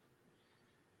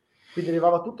 Quindi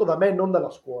arrivava tutto da me, non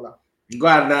dalla scuola.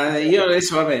 Guarda, io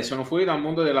adesso vabbè, sono fuori dal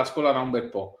mondo della scuola da un bel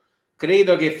po'.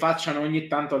 Credo che facciano ogni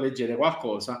tanto leggere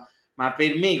qualcosa, ma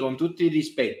per me, con tutto il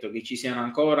rispetto, che ci siano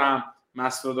ancora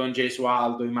Mastro Don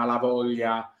Gesualdo, i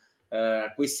Malavoglia,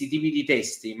 questi tipi di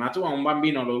testi, ma tu a un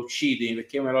bambino lo uccidi,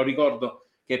 perché io me lo ricordo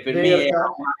che per me era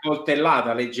una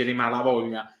coltellata leggere i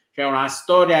Malavoglia, cioè una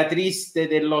storia triste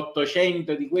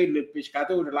dell'Ottocento, di quello, il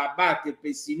pescatore, la barca, il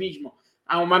pessimismo,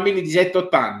 a un bambino di 7-8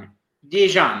 anni,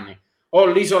 10 anni. O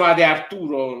l'isola di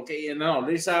Arturo,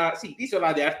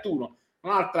 l'isola di Arturo,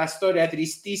 un'altra storia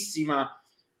tristissima.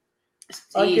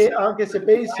 Sì, anche se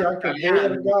pensi anche a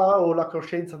Verga o La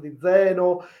coscienza di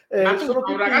Zeno, ma tu sono un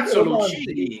tutti ragazzo lo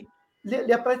uccidi.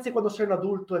 Li apprezzi quando sei un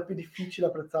adulto, è più difficile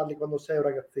apprezzarli quando sei un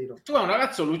ragazzino. Tu a un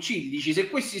ragazzo lo uccidi, dici se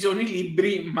questi sono i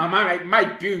libri, ma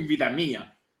mai più in vita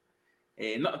mia.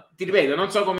 No, ti ripeto, non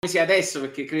so come sia adesso,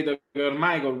 perché credo che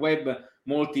ormai col web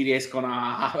molti riescono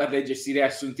a leggersi i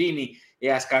riassuntini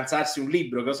e a scansarsi un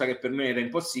libro, cosa che per noi era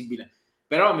impossibile.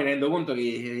 Però mi rendo conto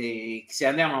che se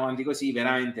andiamo avanti così,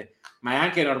 veramente, ma è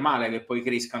anche normale che poi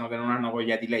crescano che non hanno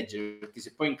voglia di leggere, perché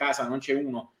se poi in casa non c'è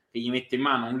uno che gli mette in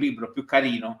mano un libro più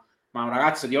carino, ma un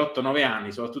ragazzo di 8-9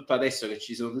 anni, soprattutto adesso che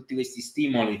ci sono tutti questi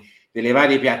stimoli delle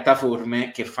varie piattaforme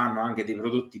che fanno anche dei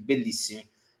prodotti bellissimi,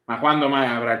 ma quando mai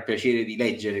avrà il piacere di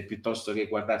leggere piuttosto che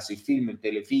guardarsi il film, il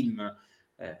telefilm,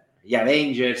 gli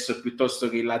Avengers, piuttosto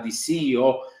che la DC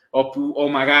o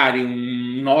magari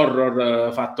un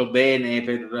horror fatto bene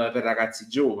per ragazzi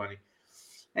giovani?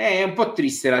 È un po'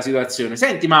 triste la situazione.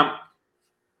 Senti, ma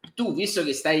tu, visto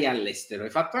che stai all'estero,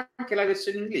 hai fatto anche la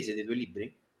versione inglese dei tuoi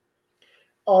libri?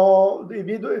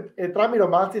 Entrambi i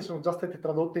romanzi sono già stati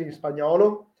tradotti in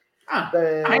spagnolo.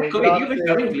 Ecco, vedi, io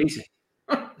pensavo in inglese.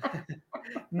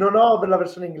 Non ho la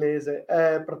versione inglese,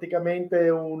 è praticamente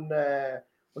un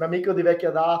amico di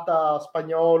vecchia data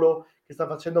spagnolo che sta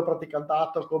facendo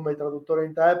praticantato come traduttore e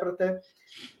interprete,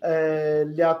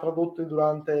 li ha tradotti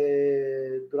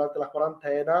durante la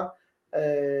quarantena,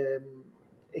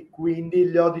 e quindi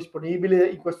li ho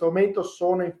disponibili. In questo momento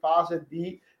sono in fase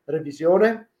di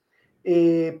revisione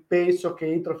e penso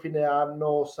che entro fine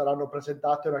anno saranno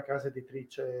presentati a una casa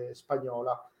editrice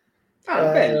spagnola.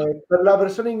 Per la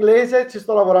versione inglese ci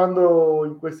sto lavorando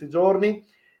in questi giorni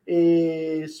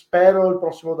e spero il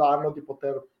prossimo anno di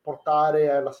poter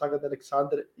portare la saga di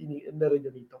Alexander nel Regno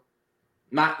Unito.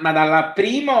 Ma dalla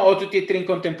prima o tutti e tre in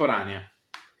contemporanea?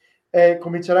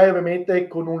 Comincerai ovviamente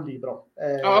con un libro.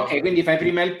 Ok, quindi fai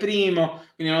prima il primo,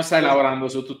 quindi non stai lavorando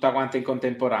su tutta quanta in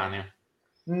contemporanea.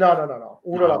 No,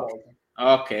 uno alla volta.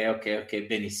 Ok,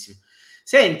 benissimo.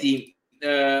 Senti,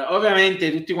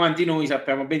 ovviamente tutti quanti noi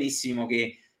sappiamo benissimo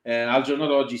che al giorno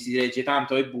d'oggi si legge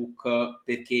tanto ebook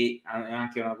perché è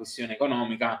anche una questione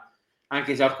economica,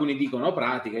 anche se alcuni dicono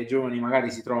pratica, i giovani magari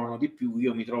si trovano di più,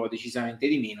 io mi trovo decisamente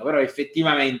di meno, però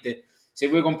effettivamente se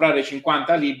vuoi comprare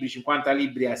 50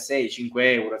 libri a 6-5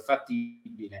 euro è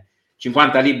fattibile,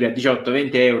 50 libri a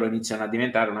 18-20 euro iniziano a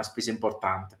diventare una spesa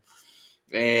importante.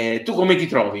 Tu come ti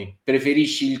trovi?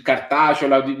 Preferisci il cartaceo,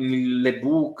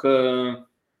 l'ebook?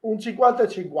 Un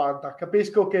 50-50.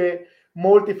 Capisco che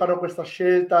molti fanno questa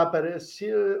scelta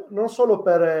non solo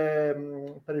per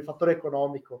il fattore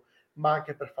economico, ma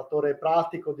anche per fattore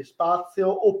pratico di spazio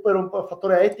o per un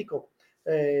fattore etico,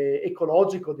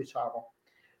 ecologico, diciamo.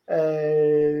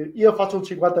 Io faccio un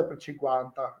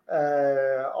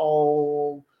 50-50.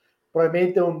 Ho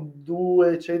probabilmente un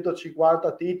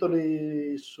 250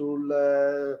 titoli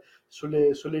sulle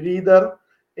reader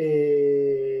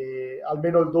e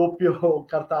almeno il doppio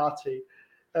cartacei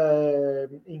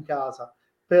in casa.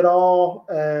 Però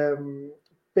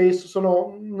penso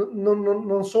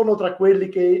non sono tra quelli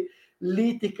che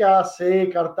litica se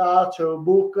cartaceo o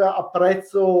book.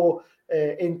 Apprezzo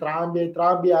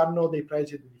entrambi hanno dei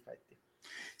pregi e dei difetti.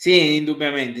 Sì,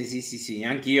 indubbiamente, sì.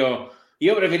 Anch'io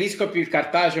preferisco più il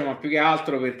cartaceo, ma più che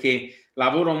altro perché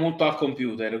lavoro molto al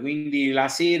computer, quindi la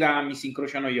sera mi si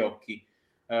incrociano gli occhi.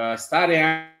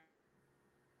 Stare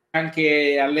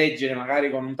anche a leggere magari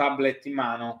con un tablet in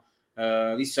mano,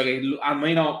 visto che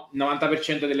almeno il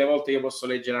 90% delle volte io posso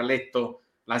leggere a letto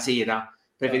la sera,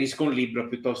 preferisco un libro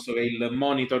piuttosto che il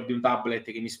monitor di un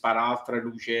tablet che mi spara altra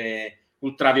luce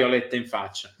ultravioletta in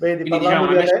faccia. Vedi, Quindi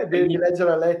parlando diciamo di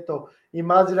leggere a letto,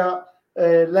 immagina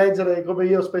leggere come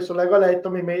io spesso leggo a letto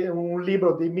un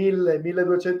libro di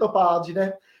 1000-1200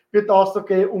 pagine piuttosto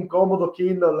che un comodo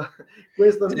Kindle.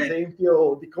 Questo è un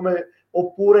esempio di come,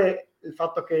 oppure il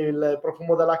fatto che il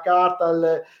profumo della carta,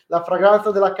 la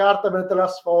fragranza della carta mentre la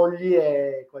sfogli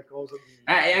è qualcosa di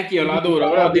anche io lo adoro,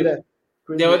 però quindi...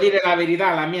 devo dire la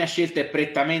verità, la mia scelta è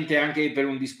prettamente anche per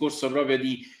un discorso proprio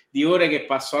di ore che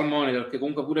passo al monitor, perché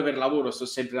comunque pure per lavoro sto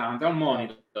sempre davanti al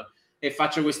monitor e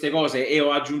faccio queste cose, e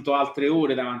ho aggiunto altre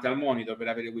ore davanti al monitor per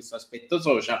avere questo aspetto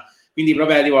social, quindi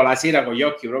proprio arrivo la sera con gli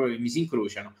occhi proprio che mi si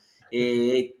incrociano.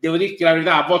 E devo dirti la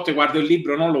verità, a volte guardo il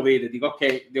libro, non lo vedo, dico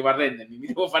ok, devo arrendermi, mi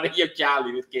devo fare gli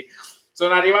occhiali perché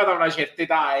sono arrivato a una certa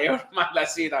età e ormai la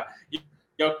sera gli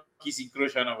occhi si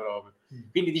incrociano proprio.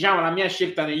 Quindi diciamo la mia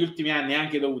scelta negli ultimi anni è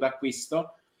anche dovuta a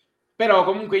questo, però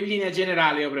comunque in linea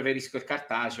generale io preferisco il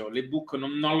cartaceo. L'ebook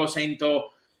non lo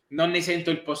sento, non ne sento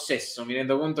il possesso, mi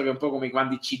rendo conto che è un po' come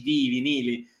quando i CD, i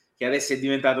vinili, che adesso è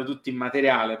diventato tutto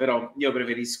immateriale, però io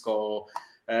preferisco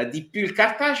di più il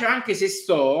cartaceo, anche se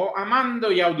sto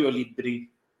amando gli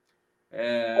audiolibri.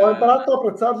 Ho imparato a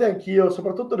apprezzarli anch'io,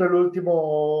 soprattutto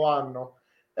nell'ultimo anno.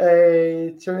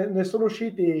 Ne sono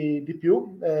usciti di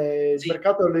più, il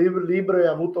mercato del libro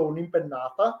ha avuto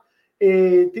un'impennata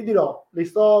e ti dirò, li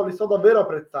sto davvero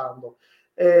apprezzando,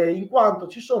 in quanto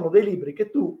ci sono dei libri che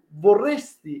tu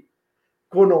vorresti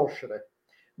conoscere,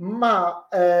 ma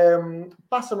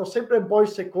passano sempre un po' in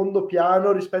secondo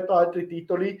piano rispetto a altri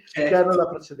titoli che hanno la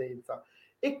precedenza.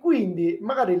 E quindi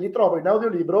magari li trovo in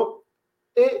audiolibro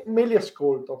e me li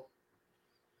ascolto.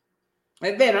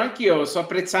 È vero, anch'io sto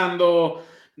apprezzando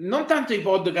non tanto i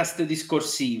podcast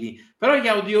discorsivi, però gli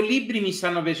audiolibri mi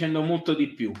stanno piacendo molto di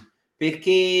più,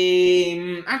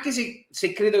 perché anche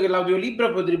se credo che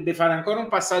l'audiolibro potrebbe fare ancora un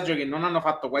passaggio che non hanno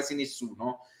fatto quasi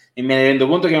nessuno, e me ne rendo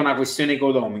conto che è una questione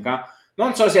economica,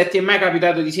 non so se a te è mai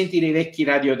capitato di sentire i vecchi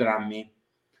radiodrammi.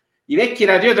 I vecchi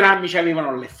radiodrammi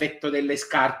avevano l'effetto delle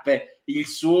scarpe, il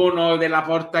suono della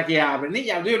porta che apre. Negli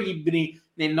audiolibri,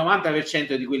 nel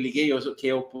 90% di quelli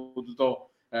che ho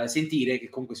potuto sentire, che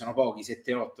comunque sono pochi,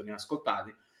 7-8 ne ho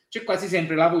ascoltati, c'è quasi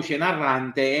sempre la voce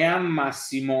narrante e al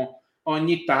massimo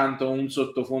ogni tanto un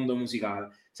sottofondo musicale.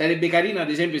 Sarebbe carino, ad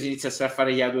esempio, se iniziassero a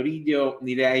fare gli audiolibri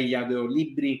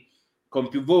con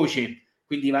più voci,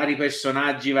 quindi vari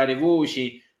personaggi, varie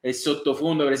voci, e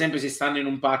sottofondo, per esempio, se stanno in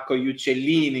un parco gli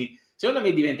uccellini. Secondo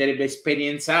me diventerebbe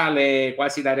esperienziale,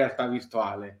 quasi da realtà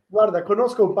virtuale. Guarda,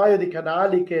 conosco un paio di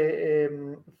canali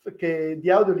di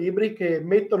audiolibri che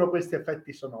mettono questi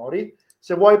effetti sonori.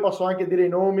 Se vuoi posso anche dire i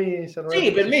nomi, se non è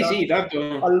Sì, per me necessario. sì,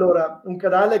 tanto... Allora, un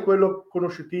canale è quello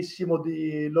conosciutissimo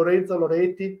di Lorenzo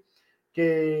Loretti,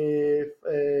 che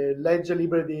legge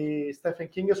libri di Stephen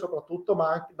King soprattutto,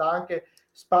 ma dà anche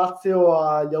spazio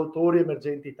agli autori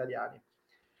emergenti italiani.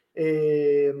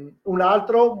 E un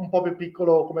altro, un po' più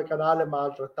piccolo come canale, ma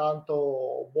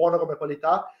altrettanto buono come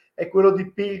qualità, è quello di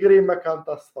Pilgrim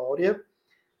Canta Storie,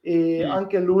 e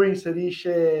anche lui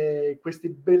inserisce questi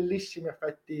bellissimi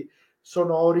effetti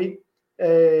sonori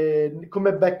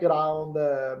come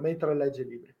background mentre legge i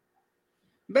libri.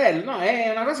 Bello, no, è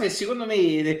una cosa che secondo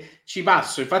me ci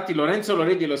passo. Infatti Lorenzo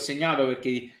Loretti l'ho segnato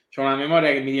perché ho una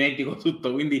memoria che mi dimentico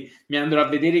tutto, quindi mi andrò a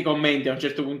vedere i commenti, a un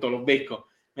certo punto lo becco,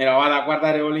 me la vado a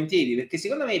guardare volentieri, perché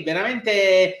secondo me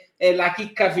veramente è la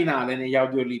chicca finale negli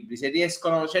audiolibri. Se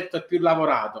riescono, certo è più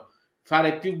lavorato,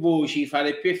 fare più voci,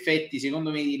 fare più effetti,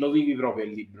 secondo me lo vivi proprio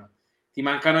il libro. Ti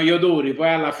mancano gli odori, poi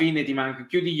alla fine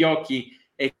chiudi gli occhi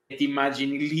e ti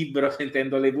immagini il libro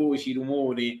sentendo le voci, i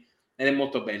rumori, ed è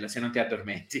molto bello se non ti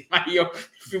addormenti. Ma io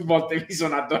più volte mi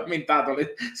sono addormentato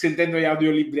sentendo gli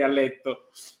audiolibri a letto.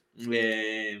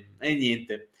 E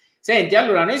niente. Senti,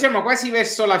 allora, noi siamo quasi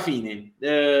verso la fine.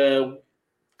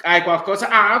 Hai qualcosa?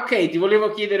 Ah, ok, ti volevo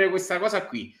chiedere questa cosa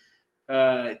qui.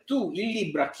 Tu il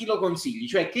libro a chi lo consigli?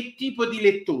 Cioè, che tipo di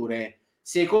lettore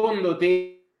secondo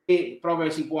te proprio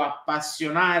si può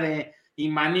appassionare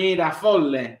in maniera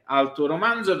folle al tuo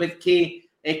romanzo, perché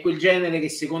è quel genere che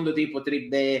secondo te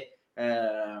potrebbe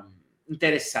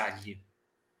interessargli?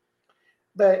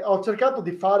 Beh, ho cercato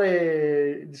di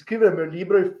scrivere il mio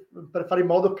libro per fare in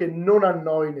modo che non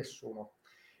annoi nessuno.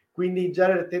 Quindi in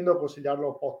genere tendo a consigliarlo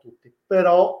un po' a tutti.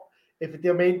 Però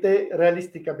effettivamente,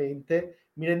 realisticamente,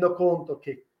 mi rendo conto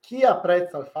che chi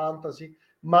apprezza il fantasy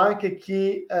ma anche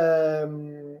i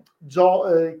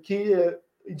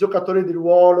giocatori di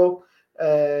ruolo,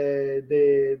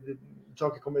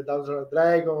 giochi come Dungeons and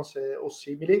Dragons o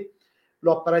simili,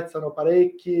 lo apprezzano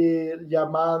parecchi, gli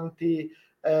amanti,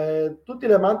 tutti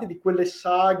gli amanti di quelle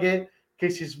saghe che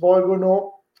si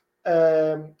svolgono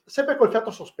sempre col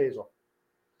fiato sospeso.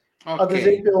 Okay. Ad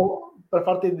esempio, per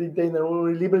farti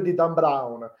intendere, i libri di Dan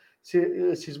Brown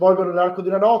si svolgono nell'arco di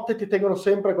una notte e ti tengono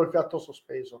sempre col fiato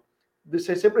sospeso.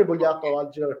 Sei sempre invogliato a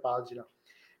girare pagina.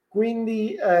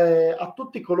 Quindi a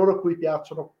tutti coloro a cui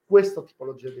piacciono questa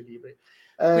tipologia di libri.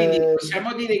 Quindi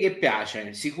possiamo dire che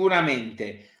piace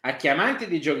sicuramente a chi è amante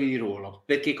dei giochi di ruolo,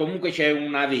 perché comunque c'è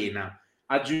una vena.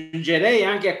 Aggiungerei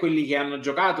anche a quelli che hanno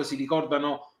giocato, si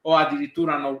ricordano o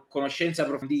addirittura hanno conoscenza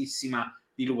profondissima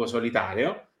di Lupo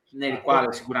Solitario, nel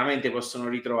quale sicuramente possono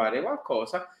ritrovare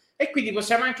qualcosa. E quindi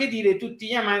possiamo anche dire tutti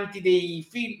gli amanti dei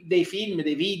film,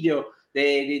 dei video,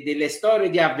 delle storie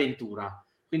di avventura.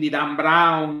 Quindi Dan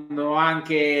Brown o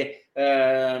anche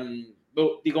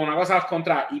dico una cosa al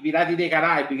contrario, I Pirati dei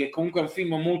Caraibi, che comunque è un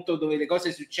film molto dove le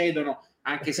cose succedono,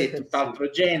 anche se è tutt'altro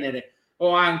genere,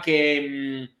 o anche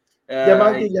gli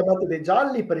amanti dei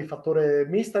gialli per il fattore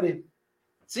mystery.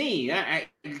 Sì,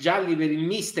 il gialli per il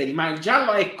mystery, ma il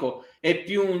giallo, ecco, è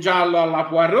più un giallo alla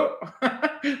Poirot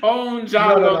o un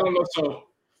giallo, non lo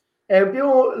so. È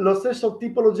più lo stesso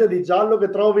tipologia di giallo che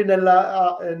trovi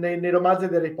nei romanzi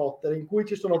di Harry Potter, in cui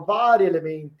ci sono vari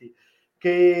elementi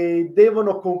che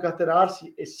devono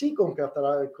concatenarsi e si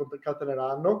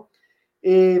concateneranno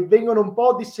e vengono un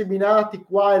po' disseminati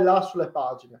qua e là sulle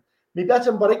pagine. Mi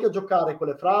piace parecchio giocare con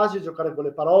le frasi, giocare con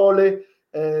le parole,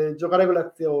 giocare con le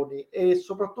azioni, e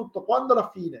soprattutto quando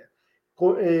alla fine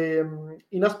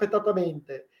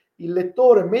inaspettatamente il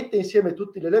lettore mette insieme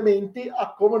tutti gli elementi,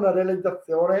 ha come una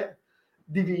realizzazione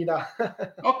divina.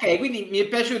 Ok, quindi mi è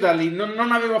piaciuta lì,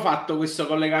 non avevo fatto questo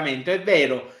collegamento, è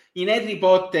vero, in Harry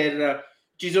Potter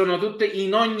ci sono tutte,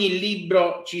 in ogni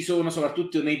libro ci sono,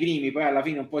 soprattutto nei primi, poi alla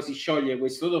fine un po' si scioglie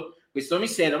questo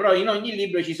mistero, però in ogni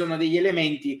libro ci sono degli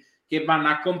elementi che vanno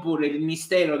a comporre il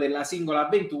mistero della singola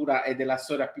avventura e della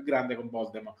storia più grande con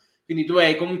Voldemort. Quindi tu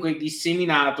hai comunque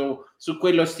disseminato su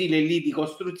quello stile lì di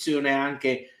costruzione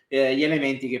anche gli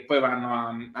elementi che poi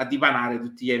vanno a dipanare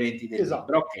tutti gli eventi del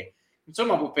libro. Ok,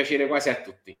 insomma può piacere quasi a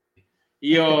tutti.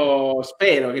 Io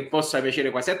spero che possa piacere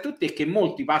quasi a tutti e che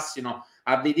molti passino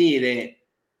a vedere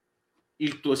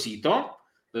il tuo sito,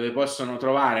 dove possono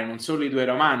trovare non solo i tuoi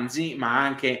romanzi, ma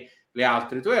anche le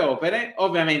altre tue opere,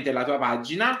 ovviamente la tua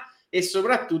pagina e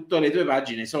soprattutto le tue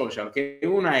pagine social, che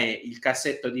una è il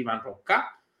cassetto di Ivan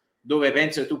Rocca, dove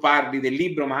penso tu parli del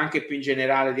libro, ma anche più in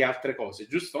generale di altre cose,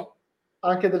 giusto?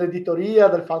 Anche dell'editoria,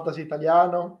 del fantasy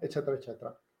italiano, eccetera,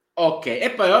 eccetera. Ok,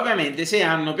 e poi ovviamente se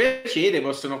hanno piacere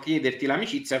possono chiederti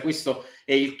l'amicizia, questo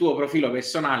è il tuo profilo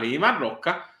personale di Ivan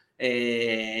Rocca,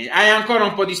 hai ancora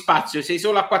un po' di spazio, sei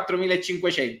solo a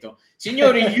 4.500.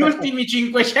 Signori, gli ultimi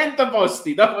 500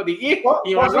 posti, dopodiché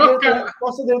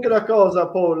posso dirti una cosa,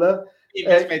 Paul?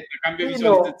 Aspetta, cambio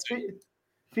visualizzazione.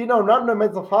 Fino a un anno e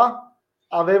mezzo fa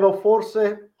avevo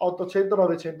forse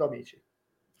 800-900 amici.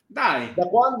 Dai. Da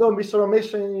quando mi sono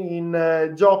messo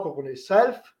in gioco con il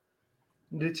self,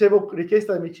 ricevo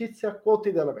richiesta di amicizia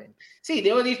quotidianamente. Sì,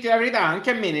 devo dirti la verità,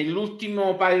 anche a me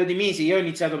nell'ultimo paio di mesi, io ho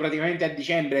iniziato praticamente a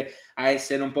dicembre a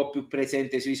essere un po' più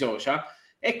presente sui social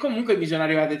e comunque mi sono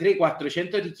arrivate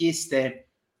 300-400 richieste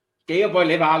che io poi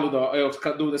le valuto e ho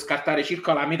dovuto scartare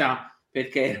circa la metà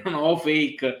perché erano o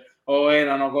fake o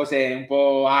erano cose un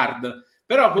po' hard,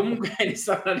 però comunque ne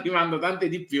stanno arrivando tante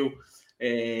di più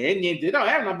e niente, no,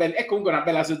 è comunque una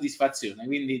bella soddisfazione,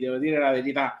 quindi devo dire la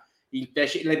verità,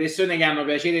 le persone che hanno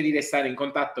piacere di restare in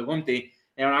contatto con te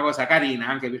è una cosa carina,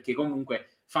 anche perché comunque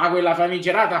fa quella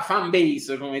famigerata fan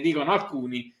base, come dicono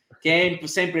alcuni, che è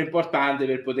sempre importante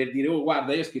per poter dire: oh,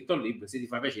 guarda, io ho scritto un libro, se ti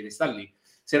fa piacere sta lì,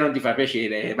 se non ti fa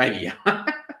piacere vai via.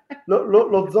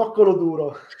 Lo zoccolo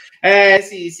duro.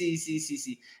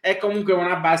 Sì, è comunque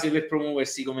una base per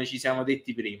promuoversi, come ci siamo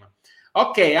detti prima.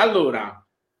 Ok, allora,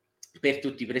 per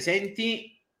tutti i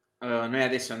presenti, noi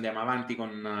adesso andiamo avanti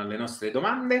con le nostre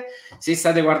domande. Se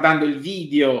state guardando il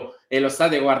video e lo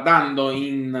state guardando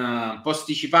in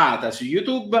posticipata su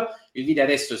YouTube, il video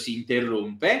adesso si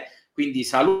interrompe, quindi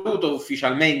saluto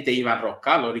ufficialmente Ivan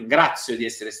Rocca, lo ringrazio di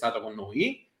essere stato con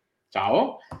noi.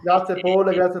 Ciao. Grazie Paul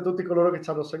e grazie a tutti coloro che ci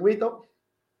hanno seguito.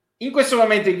 In questo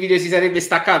momento il video si sarebbe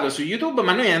staccato su YouTube,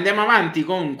 ma noi andiamo avanti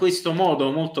con questo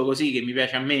modo molto così che mi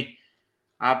piace a me,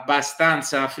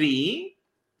 abbastanza free.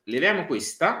 Leviamo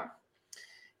questa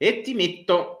e ti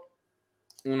metto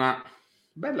una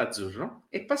bella azzurro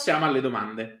e passiamo alle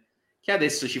domande. che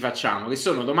adesso ci facciamo, che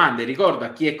sono domande, ricordo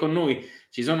a chi è con noi,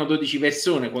 ci sono 12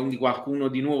 persone, quindi qualcuno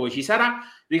di nuovo ci sarà.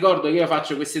 Ricordo che io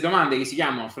faccio queste domande che si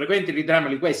chiamano Frequently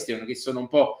Timely Question, che sono un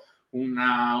po'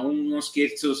 uno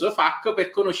scherzoso FAQ per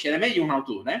conoscere meglio un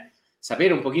autore,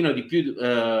 sapere un pochino di più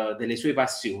delle sue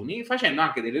passioni, facendo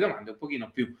anche delle domande un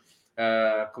pochino più,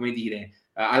 come dire,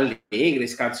 allegre,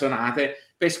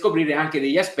 scanzonate, per scoprire anche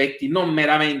degli aspetti non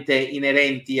meramente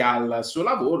inerenti al suo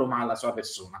lavoro, ma alla sua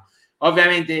persona.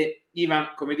 Ovviamente,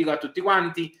 Ivan, come dico a tutti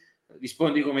quanti,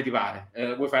 rispondi come ti pare.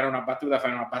 Vuoi fare una battuta,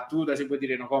 fai una battuta, se vuoi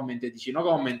dire no comment, dici no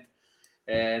comment.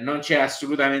 Non c'è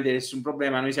assolutamente nessun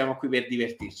problema, noi siamo qui per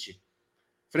divertirci.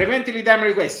 Frequently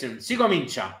Timely Question, si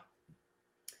comincia.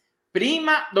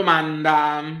 Prima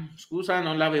domanda, scusa,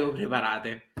 non l'avevo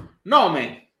preparate.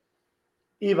 Nome.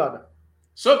 Ivan.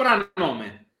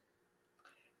 Soprannome.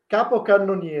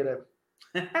 Capocannoniere.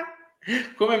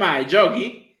 Come mai?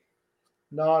 Giochi?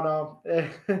 No. Non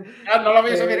la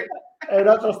voglio sapere. È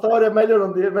un'altra storia, meglio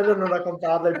non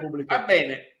raccontarla al pubblico. Va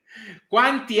bene.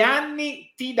 Quanti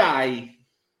anni ti dai?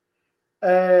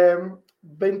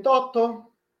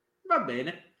 28. Va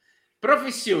bene.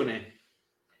 Professione.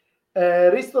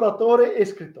 Ristoratore e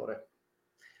scrittore.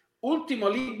 Ultimo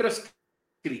libro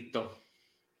scritto.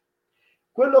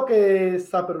 Quello che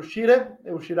sta per uscire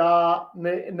e uscirà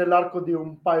nell'arco di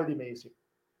un paio di mesi.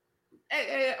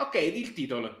 Ok, il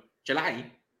titolo. Ce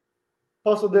l'hai?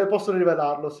 Posso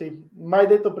rivelarlo, sì. Mai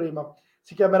detto prima.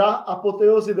 Si chiamerà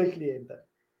Apoteosi del cliente.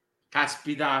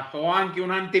 Caspita, ho anche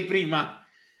un'anteprima.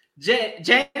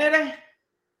 Genere?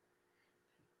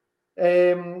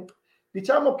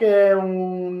 Diciamo che è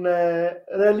un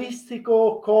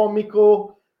realistico,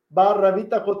 comico, barra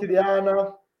vita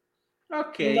quotidiana.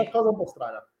 Ok. Una cosa un po'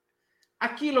 strana.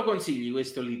 A chi lo consigli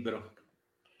questo libro?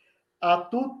 A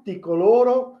tutti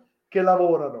coloro che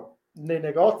lavorano nei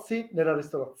negozi, nella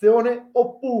ristorazione,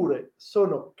 oppure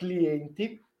sono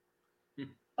clienti,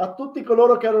 a tutti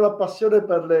coloro che hanno la passione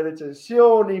per le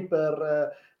recensioni,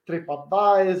 per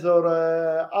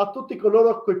TripAdvisor, a tutti coloro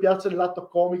a cui piace il lato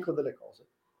comico delle cose.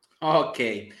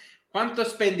 Ok. Quanto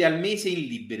spendi al mese in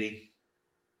libri?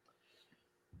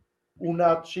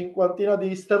 Una cinquantina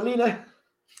di sterline.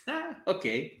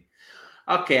 Ok.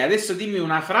 Ok, adesso dimmi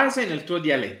una frase nel tuo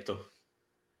dialetto.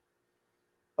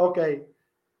 Ok.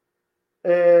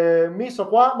 Mi so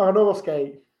qua, ma non lo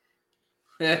skate.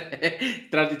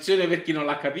 Traduzione per chi non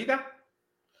l'ha capita?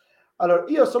 Allora,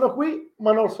 io sono qui,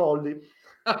 ma non ho soldi.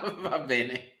 Va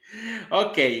bene.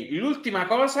 Ok, l'ultima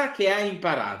cosa che hai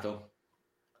imparato.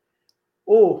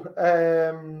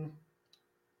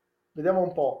 Vediamo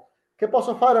un po'. Che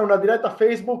posso fare una diretta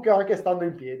Facebook anche stando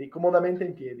in piedi, comodamente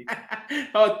in piedi.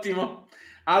 Ottimo.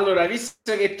 Allora,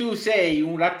 visto che tu sei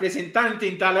un rappresentante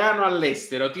italiano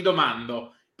all'estero, ti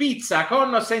domando, pizza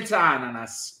con o senza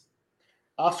ananas?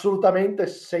 Assolutamente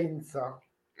senza.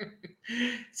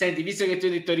 Senti, visto che tu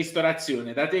hai detto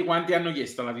ristorazione, da te quanti hanno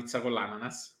chiesto la pizza con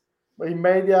l'ananas? In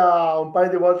media un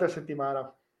paio di volte a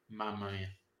settimana. Mamma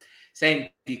mia.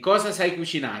 Senti, cosa sai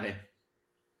cucinare?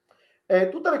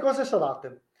 Tutte le cose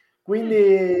salate.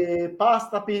 Quindi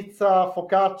pasta, pizza,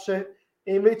 focacce.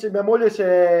 E invece mia moglie si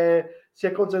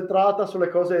è concentrata sulle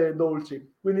cose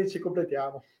dolci. Quindi ci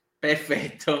completiamo.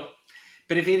 Perfetto.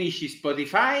 Preferisci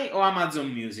Spotify o Amazon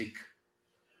Music?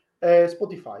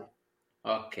 Spotify.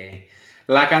 Ok.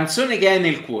 La canzone che hai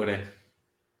nel cuore?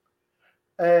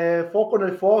 Fuoco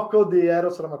nel fuoco di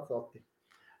Eros Ramazzotti.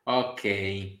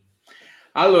 Ok.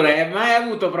 Allora, hai mai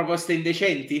avuto proposte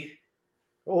indecenti?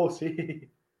 Oh sì.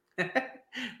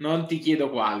 Non ti chiedo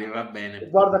quali, va bene.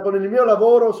 Guarda, con il mio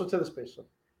lavoro succede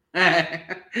spesso.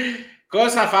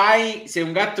 Cosa fai se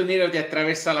un gatto nero ti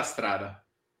attraversa la strada?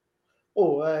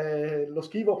 Lo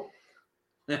schivo.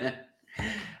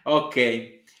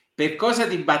 Ok. Per cosa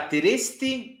ti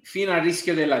batteresti fino al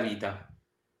rischio della vita?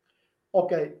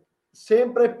 Ok,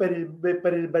 sempre per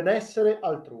il benessere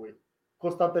altrui,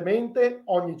 costantemente,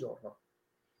 ogni giorno.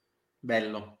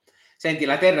 Bello. Senti,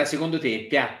 la Terra secondo te è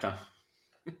piatta?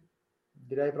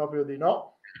 Direi proprio di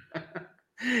no.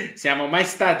 Siamo mai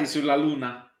stati sulla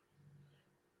Luna?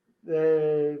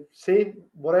 Sì,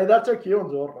 vorrei darci anch'io un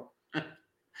giorno.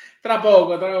 Tra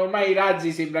poco, ormai i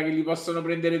razzi sembra che li possono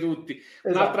prendere tutti.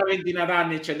 Un'altra Esatto. ventina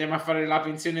d'anni e ci andiamo a fare la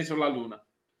pensione sulla Luna.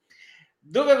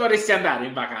 Dove vorresti andare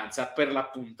in vacanza, per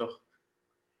l'appunto?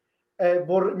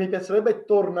 Mi piacerebbe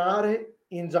tornare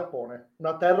in Giappone,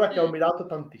 una terra che ho ammirato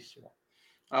tantissimo.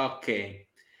 Ok.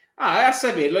 Ah, a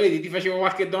saperlo, vedi, ti facevo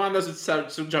qualche domanda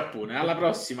sul Giappone. Alla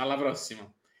prossima, alla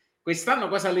prossima. Quest'anno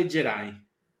cosa leggerai?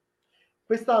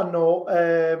 Quest'anno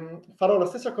farò la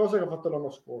stessa cosa che ho fatto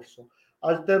l'anno scorso.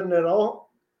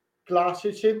 Alternerò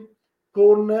classici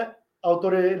con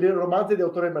romanzi di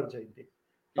autori emergenti.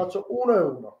 Faccio uno e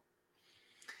uno.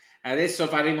 Adesso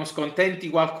faremo scontenti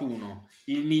qualcuno.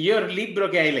 Il miglior libro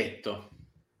che hai letto?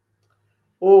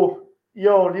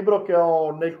 Io ho un libro che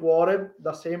ho nel cuore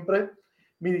da sempre.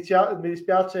 Mi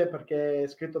dispiace perché è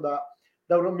scritto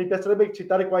mi piacerebbe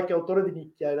citare qualche autore di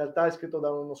nicchia, in realtà è scritto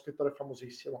da uno scrittore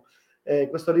famosissimo.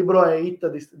 Questo libro è It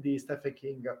di Stephen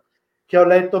King, che ho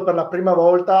letto per la prima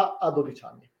volta a 12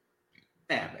 anni.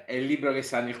 Vabbè, è il libro che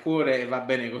sta nel cuore e va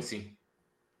bene così.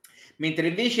 Mentre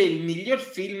invece il miglior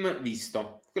film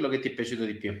visto, quello che ti è piaciuto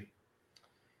di più?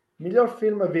 Miglior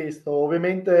film visto,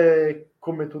 ovviamente,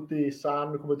 come tutti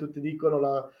sanno, come tutti dicono,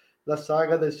 la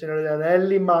saga del Signore degli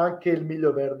Anelli, ma anche il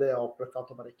Miglio Verde ho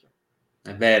apprezzato parecchio.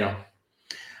 È vero.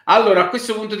 Allora, a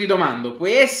questo punto ti domando,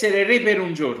 puoi essere re per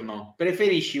un giorno,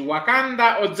 preferisci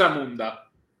Wakanda o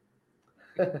Zamunda?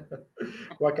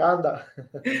 Wakanda.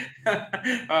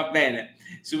 Va bene.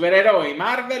 Supereroi,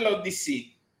 Marvel o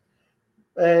DC?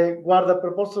 Guarda,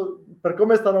 per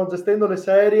come stanno gestendo le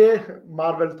serie,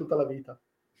 Marvel tutta la vita.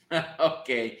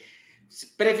 Ok.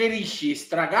 Preferisci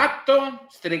Stregatto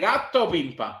o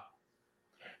Pimpa?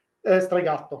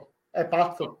 Stregatto, è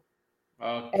pazzo.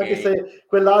 Ok. Anche se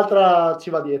quell'altra ci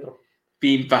va dietro.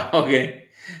 Pimpa, ok.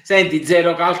 Senti,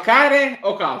 Zero Calcare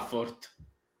o Calfort?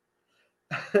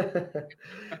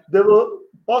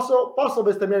 Posso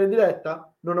bestemmiare in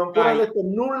diretta? Non ho ancora Vai. letto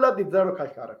nulla di Zero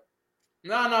Calcare.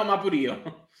 No, ma pure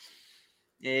io.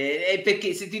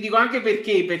 Perché, se ti dico anche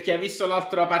perché ha visto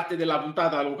l'altra parte della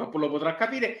puntata, lo potrà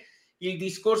capire, il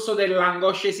discorso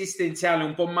dell'angoscia esistenziale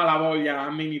un po' malavoglia a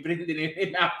me mi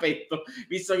prende a petto,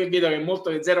 visto che vedo che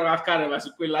molto che Zero Calcare va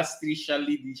su quella striscia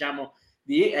lì, diciamo,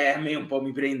 a me un po'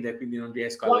 mi prende, quindi non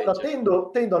riesco a Guarda, leggere.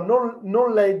 tendo a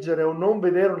non leggere o non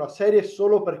vedere una serie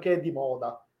solo perché è di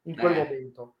moda in quel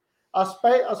momento.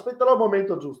 Aspetterò il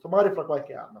momento giusto, magari fra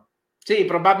qualche anno. Sì,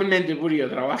 probabilmente pure io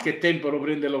tra qualche tempo lo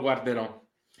prendo e lo guarderò.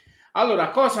 Allora,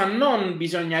 cosa non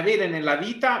bisogna avere nella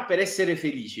vita per essere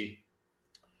felici?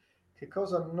 Che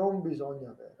cosa non bisogna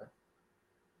avere?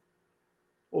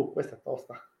 Questa è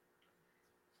tosta.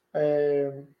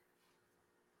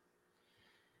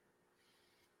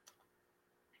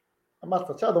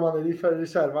 Ammazza, c'è la domanda di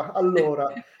riserva?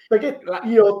 Allora, perché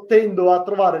io tendo a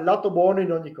trovare il lato buono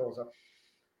in ogni cosa.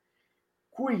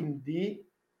 Quindi,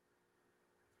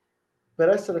 per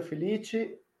essere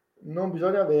felici, non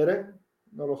bisogna avere,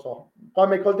 non lo so, qua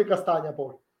mi hai colto in castagna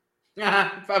poi.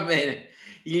 Ah, va bene.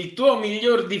 Il tuo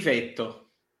miglior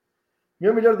difetto? Il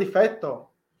mio miglior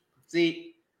difetto?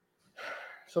 Sì.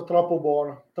 Sono troppo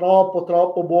buono,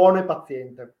 troppo buono e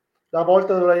paziente. A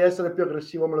volte dovrei essere più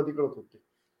aggressivo, me lo dicono tutti.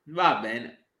 Va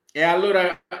bene. E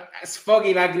allora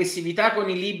sfoghi l'aggressività con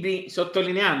i libri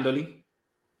sottolineandoli?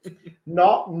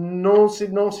 No, non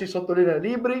si sottolinea i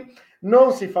libri,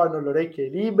 non si fanno le orecchie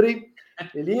ai libri.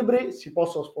 I libri si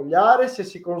possono sfogliare, se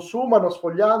si consumano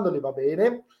sfogliandoli va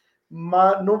bene,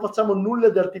 ma non facciamo nulla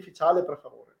di artificiale, per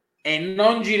favore. E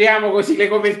non giriamo così le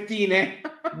copertine?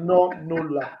 No,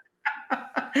 nulla.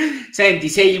 Senti,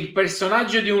 sei il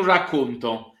personaggio di un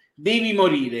racconto, devi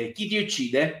morire, chi ti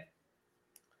uccide?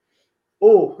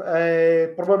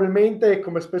 Probabilmente,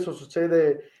 come spesso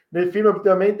succede nel film,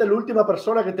 ultimamente, l'ultima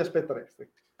persona che ti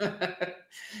aspetteresti.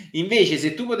 Invece,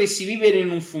 se tu potessi vivere in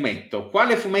un fumetto,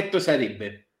 quale fumetto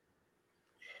sarebbe?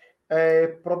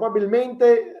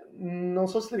 Probabilmente, non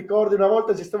so se ti ricordi, una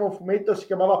volta esisteva un fumetto, si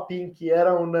chiamava Pinky,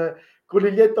 era un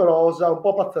coniglietto rosa, un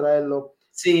po' pazzerello.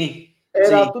 Sì,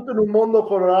 Era sì. tutto in un mondo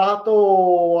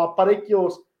colorato,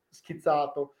 parecchio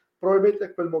schizzato.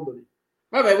 Probabilmente quel mondo lì.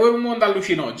 Vabbè, vuoi un mondo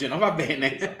allucinogeno, va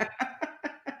bene. Esatto.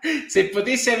 Se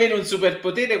potessi avere un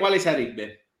superpotere, quale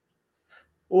sarebbe?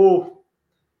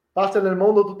 Passa nel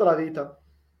mondo tutta la vita.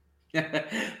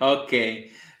 Ok.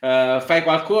 Fai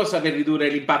qualcosa per ridurre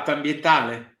l'impatto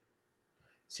ambientale?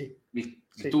 Sì, Il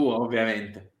sì. tuo,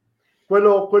 ovviamente.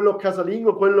 Quello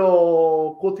casalingo,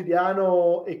 quello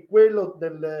quotidiano e quello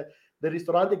del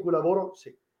ristorante in cui lavoro,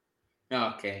 sì.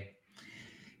 Ok.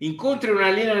 Incontri un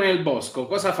alieno nel bosco,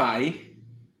 cosa fai?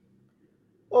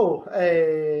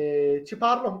 Ci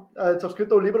parlo, ci ho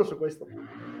scritto un libro su questo.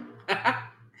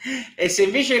 E se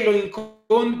invece lo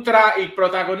incontra il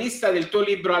protagonista del tuo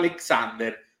libro,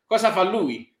 Alexander, cosa fa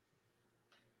lui?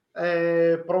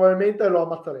 Probabilmente lo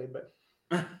ammazzerebbe.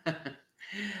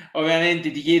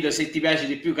 Ovviamente ti chiedo se ti piace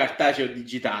di più cartaceo o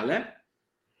digitale.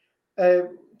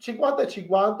 50 e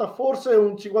 50, forse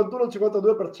un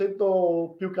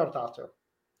 51-52% più cartaceo.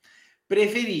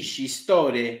 Preferisci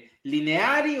storie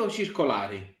lineari o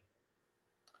circolari?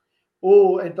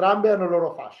 Entrambe hanno il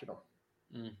loro fascino.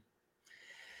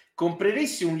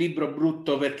 Compreresti un libro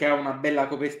brutto perché ha una bella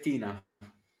copertina?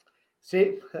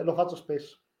 Sì, lo faccio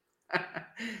spesso.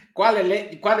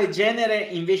 Quale genere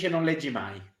invece non leggi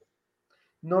mai?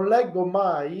 Non leggo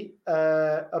mai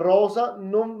rosa,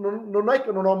 non è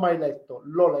che non ho mai letto,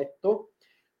 l'ho letto,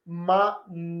 ma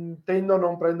tendo a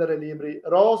non prendere libri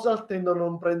rosa, tendo a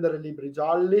non prendere libri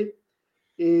gialli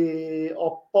e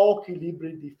ho pochi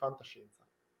libri di fantascienza.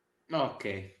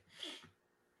 Ok.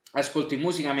 Ascolti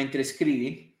musica mentre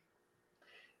scrivi?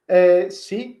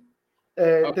 Sì,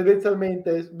 Ok,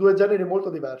 tendenzialmente due generi molto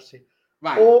diversi.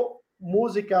 vai. O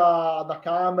musica da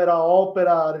camera,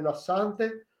 opera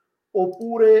rilassante,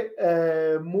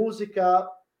 oppure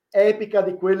musica epica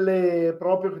di quelle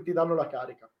proprio che ti danno la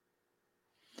carica.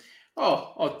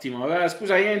 Oh, ottimo.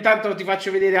 Scusa, io intanto ti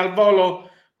faccio vedere al volo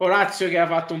Orazio che ha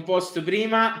fatto un post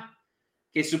prima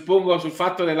che suppongo sul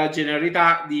fatto della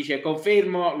generalità dice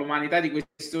confermo l'umanità di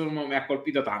quest'uomo mi ha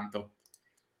colpito tanto.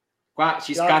 Qua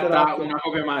ci Grazie, scatta Orazio. una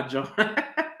copia omaggio.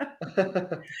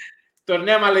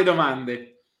 Torniamo alle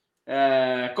domande.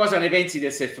 Cosa ne pensi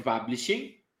del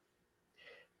self-publishing?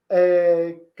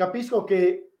 Capisco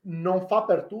che non fa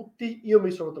per tutti, io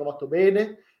mi sono trovato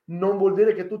bene, non vuol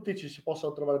dire che tutti ci si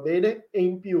possano trovare bene e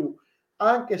in più,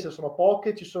 anche se sono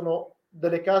poche, ci sono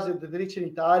delle case editrici in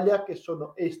Italia che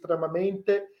sono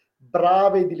estremamente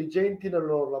brave e diligenti nel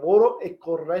loro lavoro e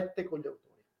corrette con gli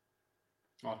autori.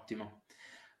 Ottimo.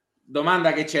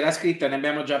 Domanda che c'era scritta, ne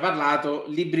abbiamo già parlato.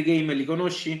 Libri game li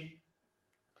conosci?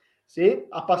 Sì,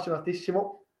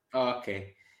 appassionatissimo.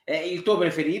 Ok. È il tuo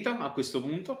preferito a questo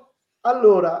punto?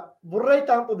 Allora, vorrei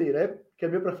tanto dire che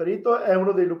il mio preferito è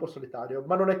uno dei Lupo Solitario,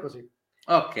 ma non è così.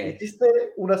 Ok.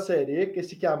 Esiste una serie che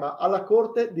si chiama Alla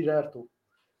corte di Re Artù.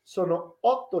 Sono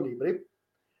 8 libri,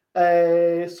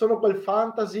 sono quel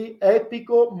fantasy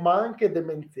epico ma anche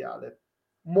demenziale,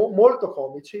 molto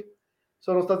comici,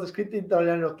 sono stati scritti tra gli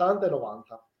anni 80 e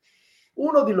 90.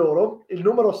 Uno di loro, il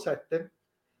numero 7,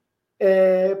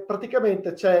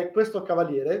 praticamente c'è questo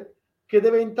cavaliere che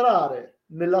deve entrare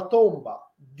nella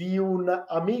tomba di un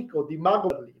amico di Mago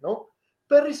Merlino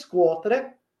per per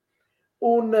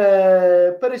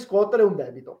riscuotere un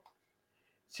debito.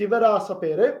 Si verrà a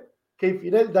sapere che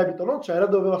infine il debito non c'era,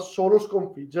 doveva solo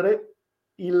sconfiggere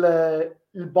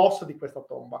il boss di questa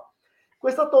tomba.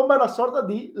 Questa tomba è una sorta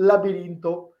di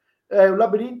labirinto, è un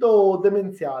labirinto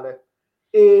demenziale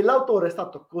e l'autore è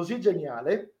stato così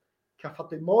geniale che ha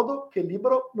fatto in modo che il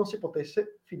libro non si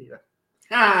potesse finire.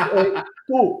 Ah,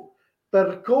 Tu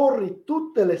percorri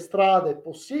tutte le strade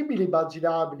possibili,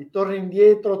 immaginabili, torni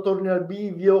indietro, torni al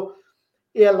bivio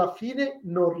e alla fine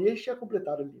non riesci a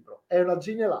completare il libro. È una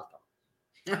genialata.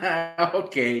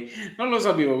 ok, non lo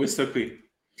sapevo questo qui.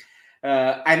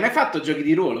 Hai mai fatto giochi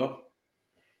di ruolo?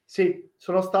 Sì,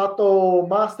 sono stato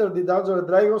master di Dungeons and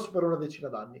Dragons per una decina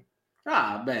d'anni.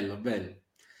 Ah, bello, bello.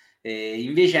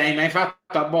 Invece hai mai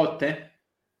fatto a botte?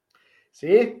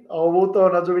 Sì, ho avuto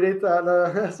una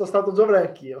giovinezza, sono stato giovane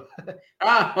anch'io.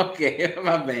 Ah, ok,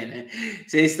 va bene.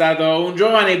 Sei stato un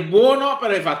giovane buono,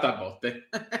 però hai fatto a botte.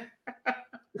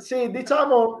 Sì,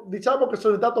 diciamo che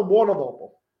sono diventato buono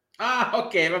dopo. Ah,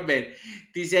 ok, va bene.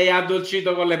 Ti sei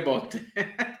addolcito con le botte.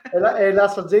 È la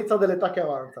saggezza dell'età che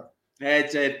avanza.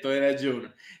 Certo, hai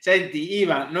ragione. Senti,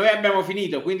 Ivan, noi abbiamo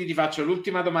finito, quindi ti faccio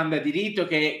l'ultima domanda di rito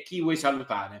che è chi vuoi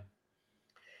salutare?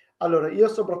 Allora, io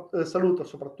saluto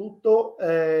soprattutto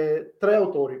tre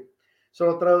autori.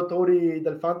 Sono tre autori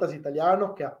del fantasy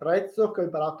italiano che apprezzo, che ho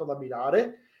imparato ad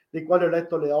ammirare, dei quali ho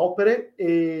letto le opere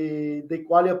e dei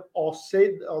quali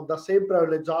ho da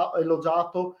sempre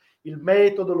elogiato il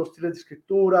metodo, lo stile di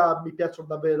scrittura, mi piacciono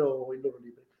davvero i loro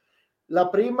libri. La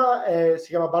prima si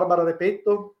chiama Barbara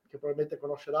Repetto, che probabilmente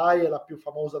conoscerai, è la più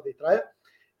famosa dei tre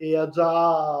e ha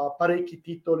già parecchi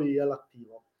titoli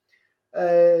all'attivo.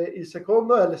 Il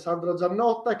secondo è Alessandro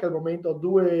Giannotta, che al momento ha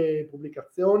 2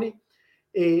 pubblicazioni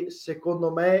e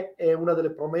secondo me è una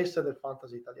delle promesse del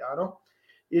fantasy italiano.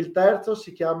 Il terzo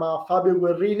si chiama Fabio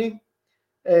Guerrini,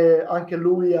 anche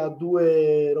lui ha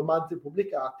 2 romanzi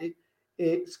pubblicati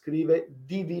e scrive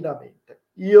divinamente.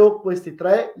 Io questi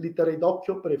 3 li terrei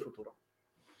d'occhio per il futuro.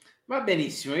 Va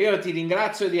benissimo, io ti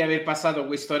ringrazio di aver passato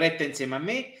quest'oretta insieme a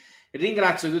me,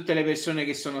 ringrazio tutte le persone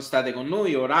che sono state con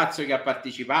noi, Orazio che ha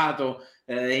partecipato,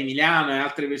 Emiliano e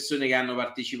altre persone che hanno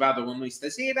partecipato con noi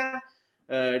stasera.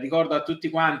 Ricordo a tutti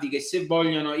quanti che se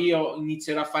vogliono io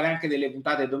inizierò a fare anche delle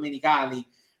puntate domenicali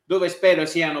dove spero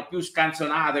siano più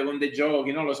scanzonate con dei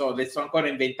giochi, non lo so, le sto ancora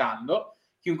inventando.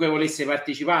 Chiunque volesse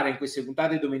partecipare in queste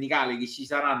puntate domenicali che ci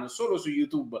saranno solo su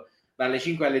YouTube dalle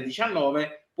 5 alle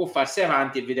 19 può farsi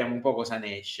avanti e vediamo un po' cosa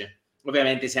ne esce.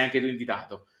 Ovviamente sei anche tu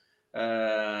invitato.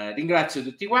 Ringrazio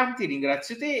tutti quanti,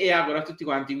 ringrazio te e auguro a tutti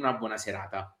quanti una buona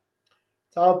serata.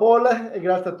 Ciao Paul e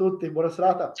grazie a tutti, buona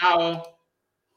serata. Ciao!